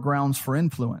nor grounds for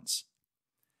influence.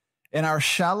 In our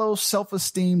shallow,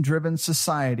 self-esteem driven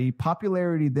society,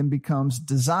 popularity then becomes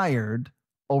desired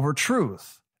over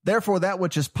truth. Therefore, that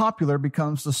which is popular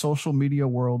becomes the social media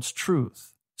world's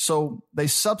truth. So they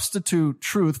substitute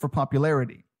truth for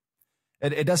popularity.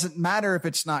 It doesn't matter if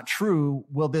it's not true.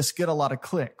 Will this get a lot of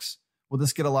clicks? Will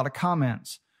this get a lot of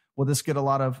comments? Will this get a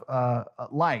lot of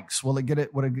likes? Will it get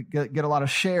a lot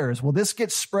of shares? Will this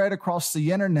get spread across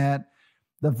the internet?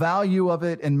 The value of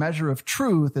it and measure of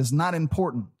truth is not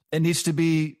important. It needs to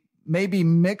be maybe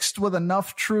mixed with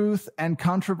enough truth and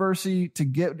controversy to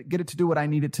get it to do what I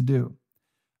need it to do.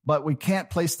 But we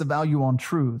can't place the value on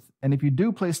truth. And if you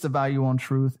do place the value on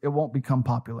truth, it won't become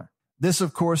popular. This,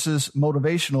 of course, is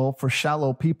motivational for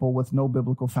shallow people with no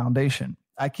biblical foundation.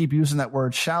 I keep using that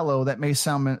word shallow. That may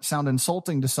sound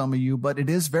insulting to some of you, but it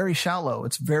is very shallow.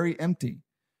 It's very empty.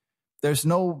 There's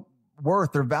no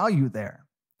worth or value there.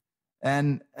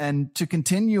 And to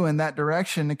continue in that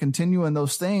direction and continue in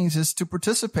those things is to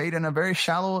participate in a very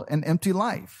shallow and empty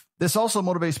life. This also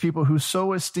motivates people who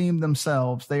so esteem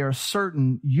themselves, they are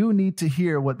certain you need to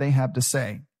hear what they have to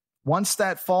say. Once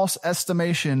that false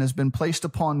estimation has been placed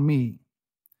upon me,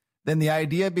 then the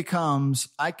idea becomes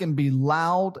I can be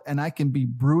loud and I can be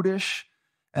brutish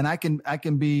and I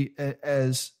can be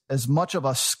as much of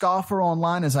a scoffer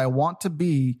online as I want to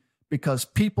be because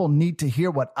people need to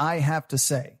hear what I have to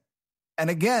say. And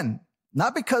again,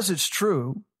 not because it's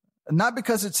true, not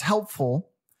because it's helpful,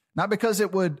 not because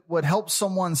it would help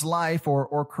someone's life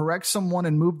or correct someone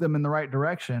and move them in the right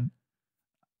direction.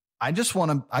 I just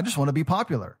want to be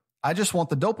popular. I just want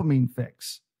the dopamine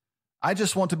fix. I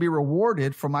just want to be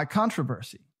rewarded for my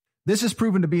controversy. This has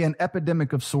proven to be an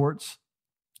epidemic of sorts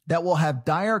that will have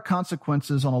dire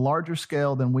consequences on a larger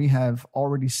scale than we have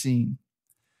already seen.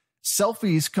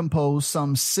 Selfies compose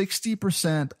some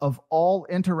 60% of all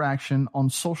interaction on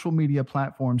social media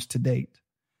platforms to date.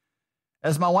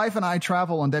 As my wife and I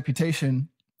travel on deputation,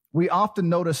 we often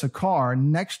notice a car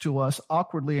next to us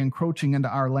awkwardly encroaching into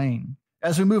our lane.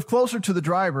 As we move closer to the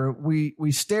driver,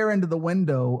 we stare into the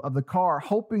window of the car,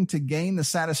 hoping to gain the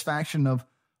satisfaction of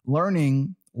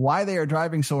learning why they are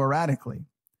driving so erratically.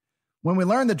 When we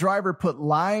learn the driver put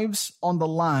lives on the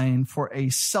line for a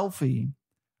selfie,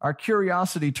 our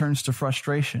curiosity turns to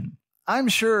frustration. I'm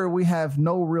sure we have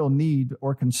no real need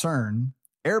or concern.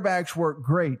 Airbags work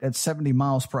great at 70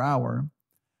 miles per hour.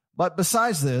 But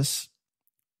besides this,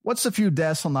 what's a few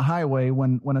deaths on the highway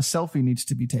when a selfie needs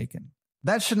to be taken?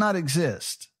 That should not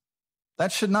exist.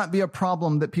 That should not be a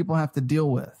problem that people have to deal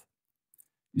with.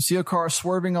 You see a car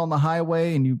swerving on the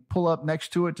highway and you pull up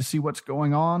next to it to see what's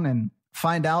going on and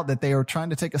find out that they are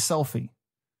trying to take a selfie.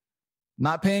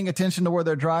 Not paying attention to where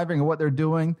they're driving or what they're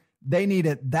doing. They need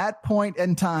at that point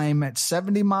in time at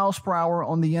 70 miles per hour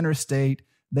on the interstate,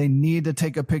 they need to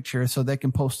take a picture so they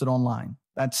can post it online.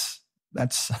 That's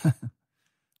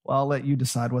well, I'll let you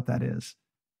decide what that is.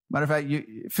 Matter of fact,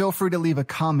 you feel free to leave a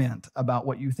comment about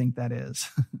what you think that is.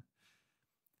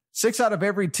 6 out of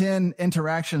every 10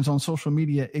 interactions on social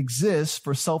media exists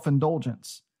for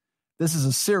self-indulgence. This is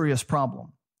a serious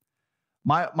problem.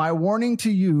 My warning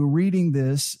to you reading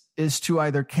this is to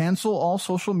either cancel all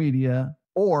social media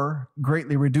or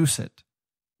greatly reduce it.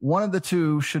 One of the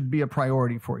two should be a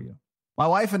priority for you. My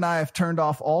wife and I have turned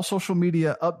off all social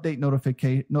media update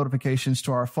notifications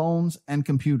to our phones and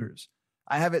computers.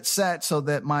 I have it set so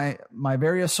that my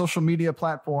various social media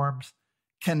platforms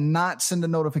cannot send a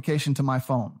notification to my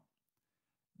phone.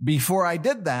 Before I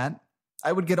did that,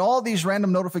 I would get all these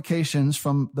random notifications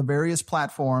from the various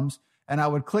platforms, and I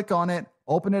would click on it,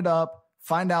 open it up,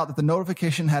 find out that the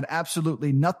notification had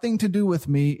absolutely nothing to do with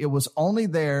me. It was only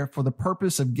there for the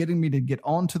purpose of getting me to get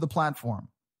onto the platform.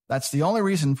 That's the only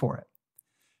reason for it.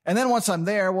 And then once I'm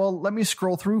there, well, let me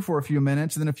scroll through for a few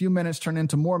minutes, and then a few minutes turn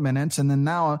into more minutes, and then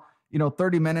now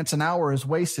 30 minutes, an hour is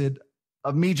wasted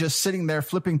of me just sitting there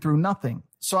flipping through nothing.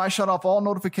 So I shut off all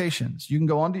notifications. You can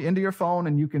go into your phone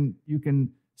and you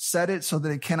can set it so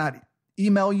that it cannot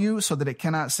email you, so that it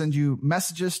cannot send you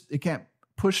messages. It can't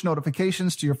push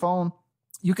notifications to your phone.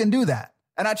 You can do that.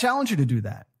 And I challenge you to do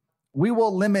that. We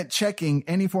will limit checking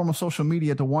any form of social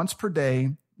media to once per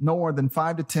day, no more than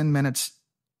 5 to 10 minutes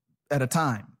at a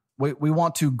time. We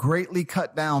want to greatly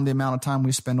cut down the amount of time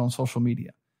we spend on social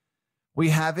media. We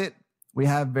have it. We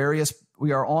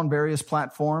are on various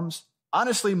platforms.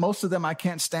 Honestly, most of them, I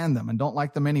can't stand them and don't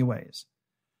like them anyways.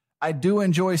 I do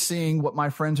enjoy seeing what my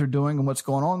friends are doing and what's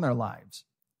going on in their lives.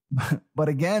 But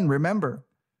again, remember,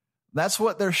 that's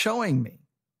what they're showing me.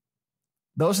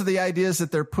 Those are the ideas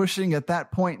that they're pushing at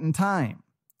that point in time.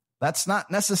 That's not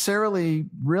necessarily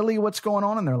really what's going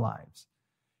on in their lives.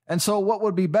 And so what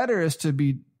would be better is to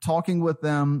be talking with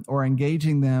them or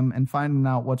engaging them and finding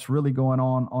out what's really going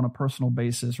on a personal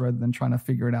basis rather than trying to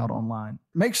figure it out online.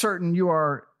 Make certain you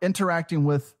are interacting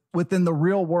within the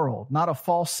real world, not a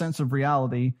false sense of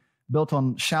reality built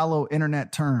on shallow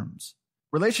internet terms.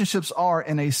 Relationships are,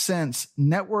 in a sense,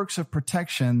 networks of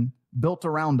protection built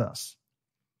around us.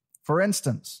 For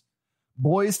instance,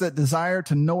 boys that desire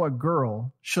to know a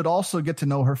girl should also get to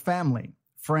know her family,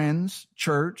 friends,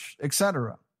 church,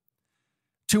 etc.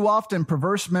 Too often,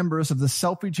 perverse members of the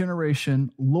selfie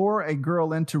generation lure a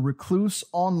girl into recluse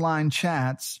online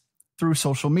chats through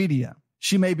social media.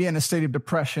 She may be in a state of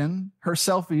depression. Her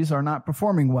selfies are not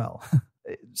performing well.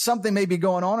 Something may be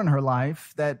going on in her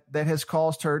life that has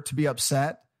caused her to be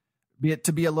upset,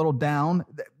 to be a little down.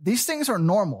 These things are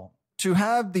normal. To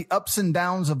have the ups and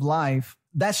downs of life,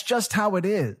 that's just how it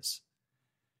is.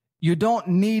 You don't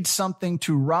need something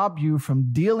to rob you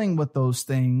from dealing with those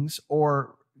things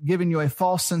or giving you a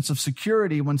false sense of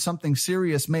security when something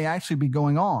serious may actually be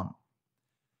going on.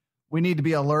 We need to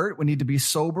be alert. We need to be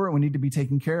sober. And we need to be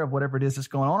taking care of whatever it is that's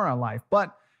going on in our life.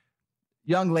 But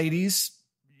young ladies,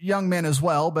 young men as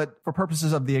well, but for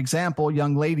purposes of the example,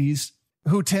 young ladies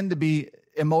who tend to be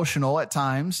emotional at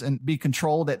times and be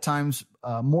controlled at times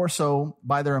more so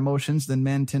by their emotions than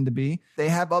men tend to be, they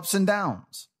have ups and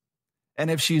downs.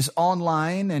 And if she's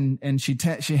online and she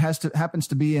happens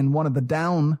to be in one of the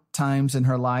down times in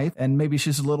her life, and maybe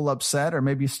she's a little upset or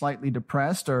maybe slightly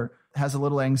depressed or has a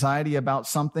little anxiety about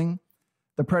something,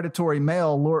 the predatory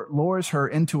male lures her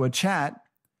into a chat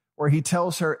where he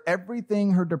tells her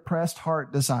everything her depressed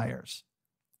heart desires.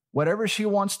 Whatever she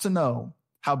wants to know,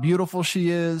 how beautiful she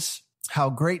is, how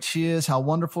great she is, how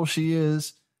wonderful she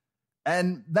is.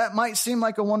 And that might seem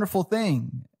like a wonderful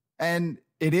thing. And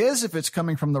it is if it's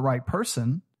coming from the right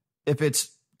person, if it's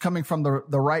coming from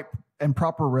the right and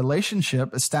proper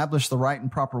relationship, established the right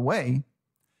and proper way.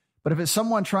 But if it's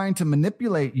someone trying to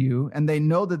manipulate you and they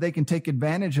know that they can take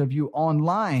advantage of you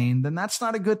online, then that's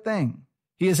not a good thing.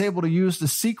 He is able to use the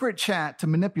secret chat to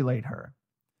manipulate her.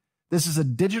 This is a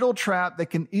digital trap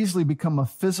that can easily become a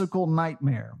physical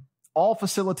nightmare, all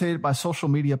facilitated by social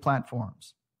media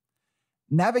platforms.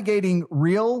 Navigating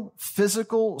real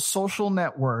physical social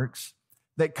networks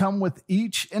that come with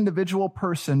each individual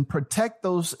person protect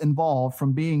those involved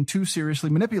from being too seriously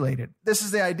manipulated. This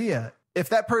is the idea. If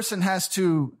that person has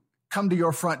to come to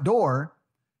your front door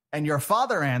and your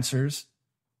father answers,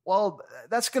 well,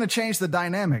 that's going to change the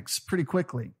dynamics pretty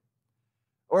quickly.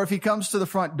 Or if he comes to the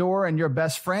front door and your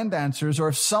best friend answers, or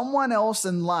if someone else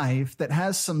in life that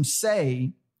has some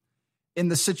say in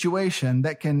the situation,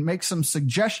 that can make some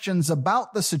suggestions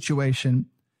about the situation,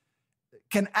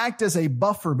 can act as a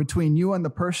buffer between you and the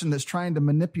person that's trying to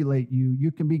manipulate you,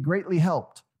 you can be greatly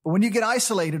helped. But when you get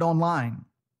isolated online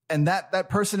and that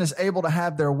person is able to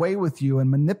have their way with you and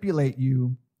manipulate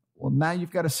you, well, now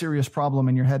you've got a serious problem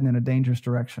and you're heading in a dangerous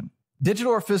direction.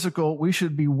 Digital or physical, we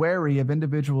should be wary of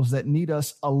individuals that need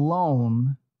us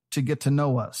alone to get to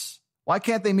know us. Why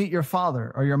can't they meet your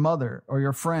father or your mother or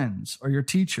your friends or your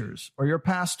teachers or your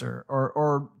pastor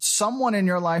or someone in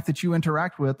your life that you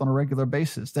interact with on a regular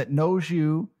basis that knows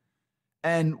you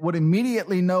and would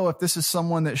immediately know if this is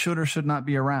someone that should or should not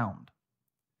be around?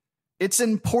 It's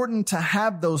important to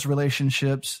have those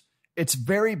relationships. It's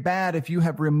very bad if you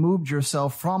have removed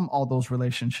yourself from all those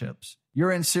relationships.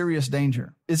 You're in serious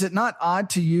danger. Is it not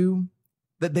odd to you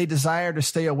that they desire to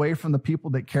stay away from the people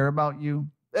that care about you?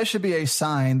 That should be a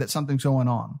sign that something's going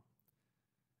on.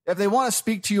 If they want to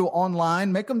speak to you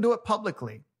online, make them do it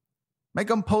publicly. Make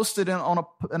them post it in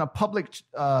a public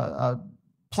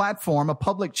platform, a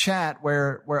public chat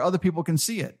where other people can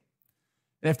see it.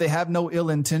 And if they have no ill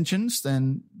intentions,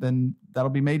 then that'll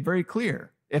be made very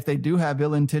clear. If they do have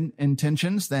ill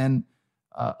intentions, then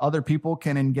other people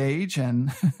can engage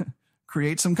and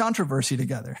create some controversy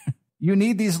together. You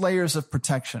need these layers of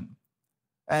protection.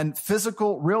 And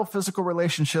real physical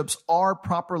relationships are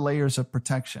proper layers of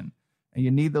protection. And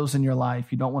you need those in your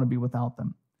life. You don't want to be without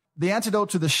them. The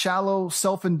antidote to the shallow,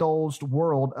 self-indulged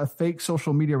world of fake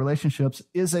social media relationships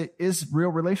is real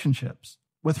relationships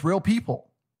with real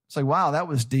people. It's like, wow, that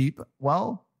was deep.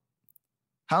 Well,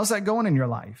 how's that going in your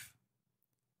life?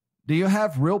 Do you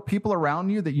have real people around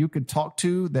you that you could talk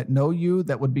to, that know you,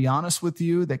 that would be honest with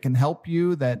you, that can help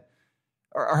you,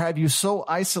 or have you so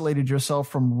isolated yourself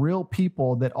from real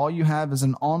people that all you have is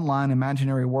an online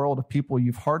imaginary world of people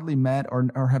you've hardly met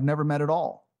or have never met at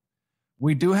all?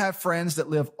 We do have friends that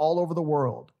live all over the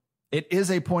world. It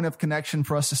is a point of connection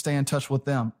for us to stay in touch with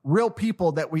them. Real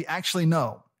people that we actually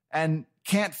know and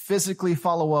can't physically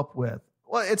follow up with.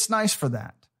 Well, it's nice for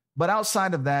that. But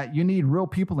outside of that, you need real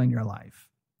people in your life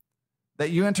that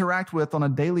you interact with on a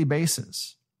daily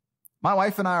basis. My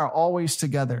wife and I are always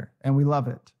together, and we love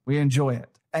it. We enjoy it.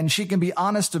 And she can be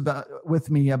honest with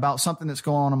me about something that's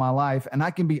going on in my life, and I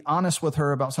can be honest with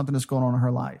her about something that's going on in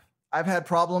her life. I've had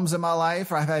problems in my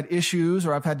life, or I've had issues,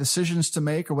 or I've had decisions to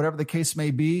make, or whatever the case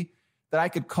may be, that I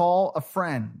could call a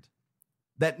friend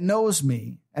that knows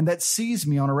me and that sees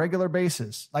me on a regular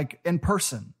basis, like in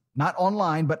person, not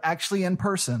online, but actually in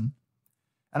person.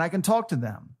 And I can talk to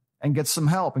them and get some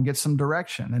help and get some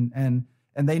direction.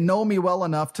 And they know me well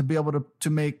enough to be able to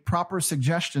make proper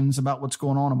suggestions about what's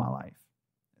going on in my life.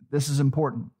 This is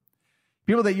important.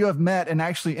 People that you have met and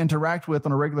actually interact with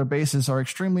on a regular basis are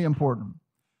extremely important.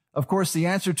 Of course, the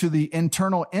answer to the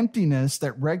internal emptiness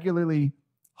that regularly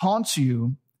haunts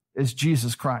you is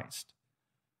Jesus Christ.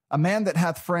 A man that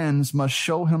hath friends must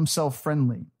show himself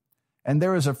friendly. And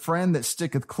there is a friend that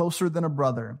sticketh closer than a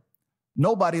brother.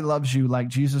 Nobody loves you like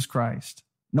Jesus Christ.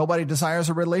 Nobody desires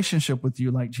a relationship with you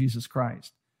like Jesus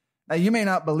Christ. Now, you may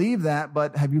not believe that,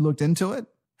 but have you looked into it?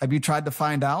 Have you tried to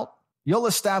find out? You'll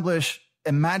establish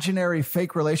imaginary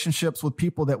fake relationships with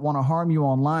people that want to harm you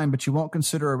online, but you won't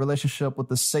consider a relationship with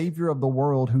the Savior of the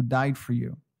world who died for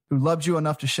you, who loved you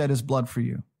enough to shed his blood for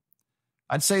you.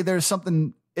 I'd say there's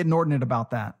something inordinate about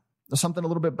that. There's something a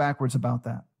little bit backwards about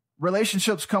that.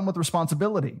 Relationships come with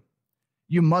responsibility.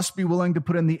 You must be willing to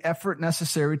put in the effort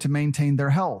necessary to maintain their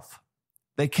health.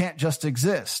 They can't just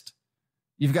exist.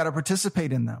 You've got to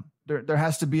participate in them. There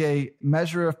has to be a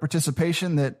measure of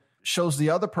participation that shows the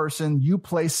other person you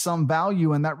place some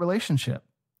value in that relationship.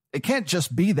 It can't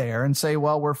just be there and say,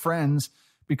 well, we're friends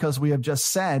because we have just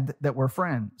said that we're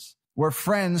friends. We're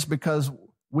friends because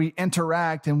we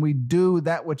interact and we do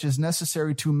that which is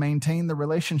necessary to maintain the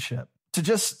relationship. To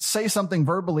just say something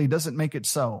verbally doesn't make it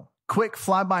so. Quick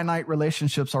fly-by-night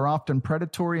relationships are often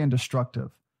predatory and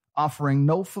destructive, offering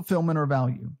no fulfillment or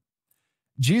value.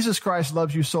 Jesus Christ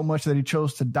loves you so much that he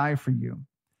chose to die for you.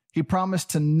 He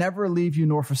promised to never leave you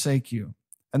nor forsake you.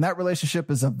 And that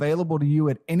relationship is available to you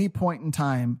at any point in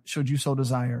time, should you so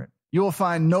desire it. You will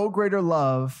find no greater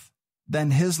love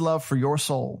than his love for your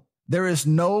soul. There is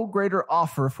no greater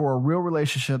offer for a real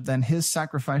relationship than his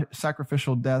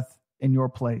sacrificial death in your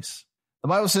place. The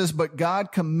Bible says, but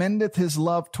God commendeth his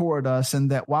love toward us,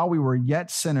 and that while we were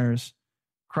yet sinners,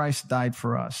 Christ died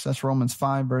for us. That's Romans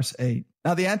 5, verse 8.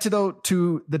 Now, the antidote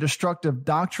to the destructive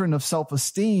doctrine of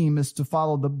self-esteem is to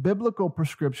follow the biblical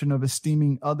prescription of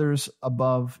esteeming others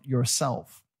above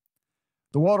yourself.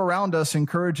 The world around us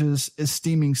encourages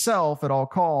esteeming self at all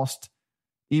cost,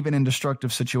 even in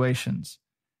destructive situations.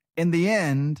 In the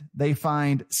end, they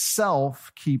find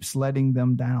self keeps letting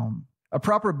them down. A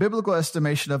proper biblical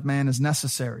estimation of man is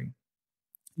necessary.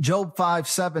 Job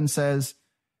 5:7 says,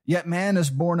 yet man is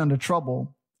born unto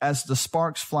trouble as the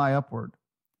sparks fly upward.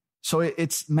 So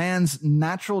it's man's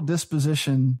natural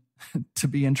disposition to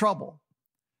be in trouble.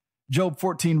 Job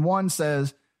 14:1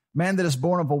 says, man that is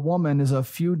born of a woman is of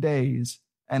few days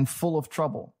and full of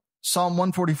trouble. Psalm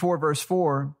 144 verse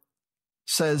 4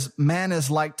 says, man is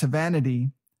like to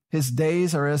vanity. His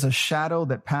days are as a shadow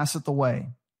that passeth away.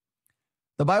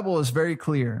 The Bible is very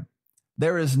clear.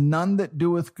 There is none that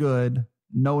doeth good,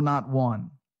 no, not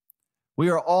one. We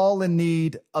are all in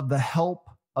need of the help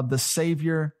of the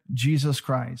Savior, Jesus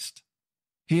Christ.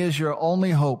 He is your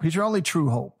only hope. He's your only true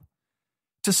hope.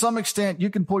 To some extent, you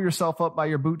can pull yourself up by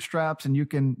your bootstraps and you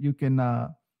can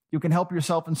help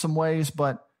yourself in some ways,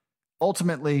 but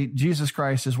ultimately, Jesus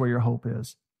Christ is where your hope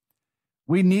is.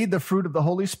 We need the fruit of the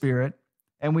Holy Spirit,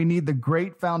 and we need the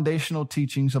great foundational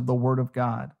teachings of the Word of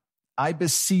God. I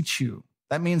beseech you,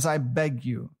 that means I beg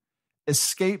you,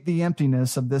 escape the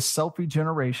emptiness of this selfie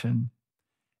generation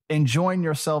and join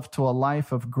yourself to a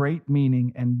life of great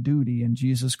meaning and duty in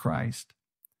Jesus Christ.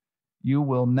 You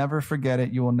will never forget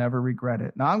it. You will never regret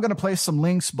it. Now, I'm going to place some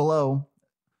links below.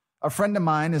 A friend of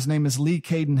mine, his name is Lee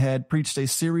Cadenhead, preached a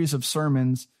series of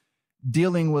sermons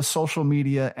dealing with social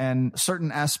media and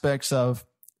certain aspects of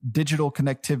digital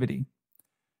connectivity.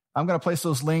 I'm going to place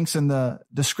those links in the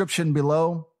description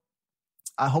below.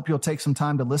 I hope you'll take some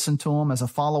time to listen to him as a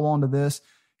follow-on to this.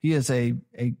 He is a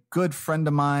good friend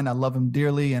of mine. I love him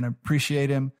dearly and appreciate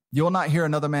him. You'll not hear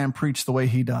another man preach the way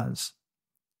he does.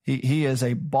 He is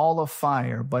a ball of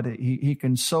fire, but he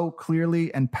can so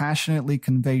clearly and passionately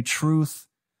convey truth.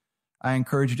 I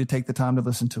encourage you to take the time to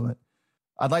listen to it.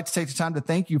 I'd like to take the time to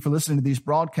thank you for listening to these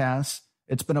broadcasts.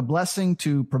 It's been a blessing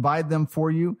to provide them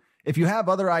for you. If you have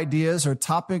other ideas or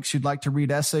topics you'd like to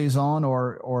read essays on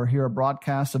or hear a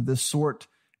broadcast of this sort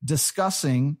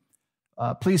discussing,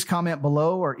 please comment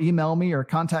below or email me or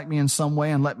contact me in some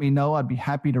way and let me know. I'd be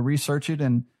happy to research it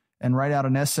and write out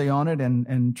an essay on it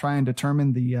and try and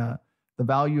determine the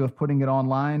value of putting it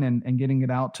online and getting it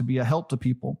out to be a help to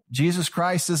people. Jesus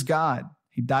Christ is God.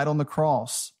 He died on the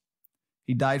cross.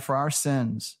 He died for our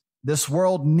sins. This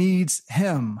world needs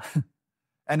him.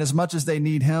 And as much as they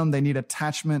need him, they need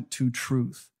attachment to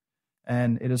truth.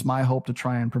 And it is my hope to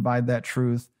try and provide that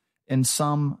truth in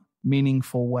some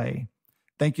meaningful way.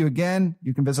 Thank you again.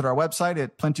 You can visit our website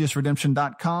at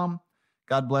plenteousredemption.com.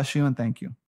 God bless you and thank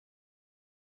you.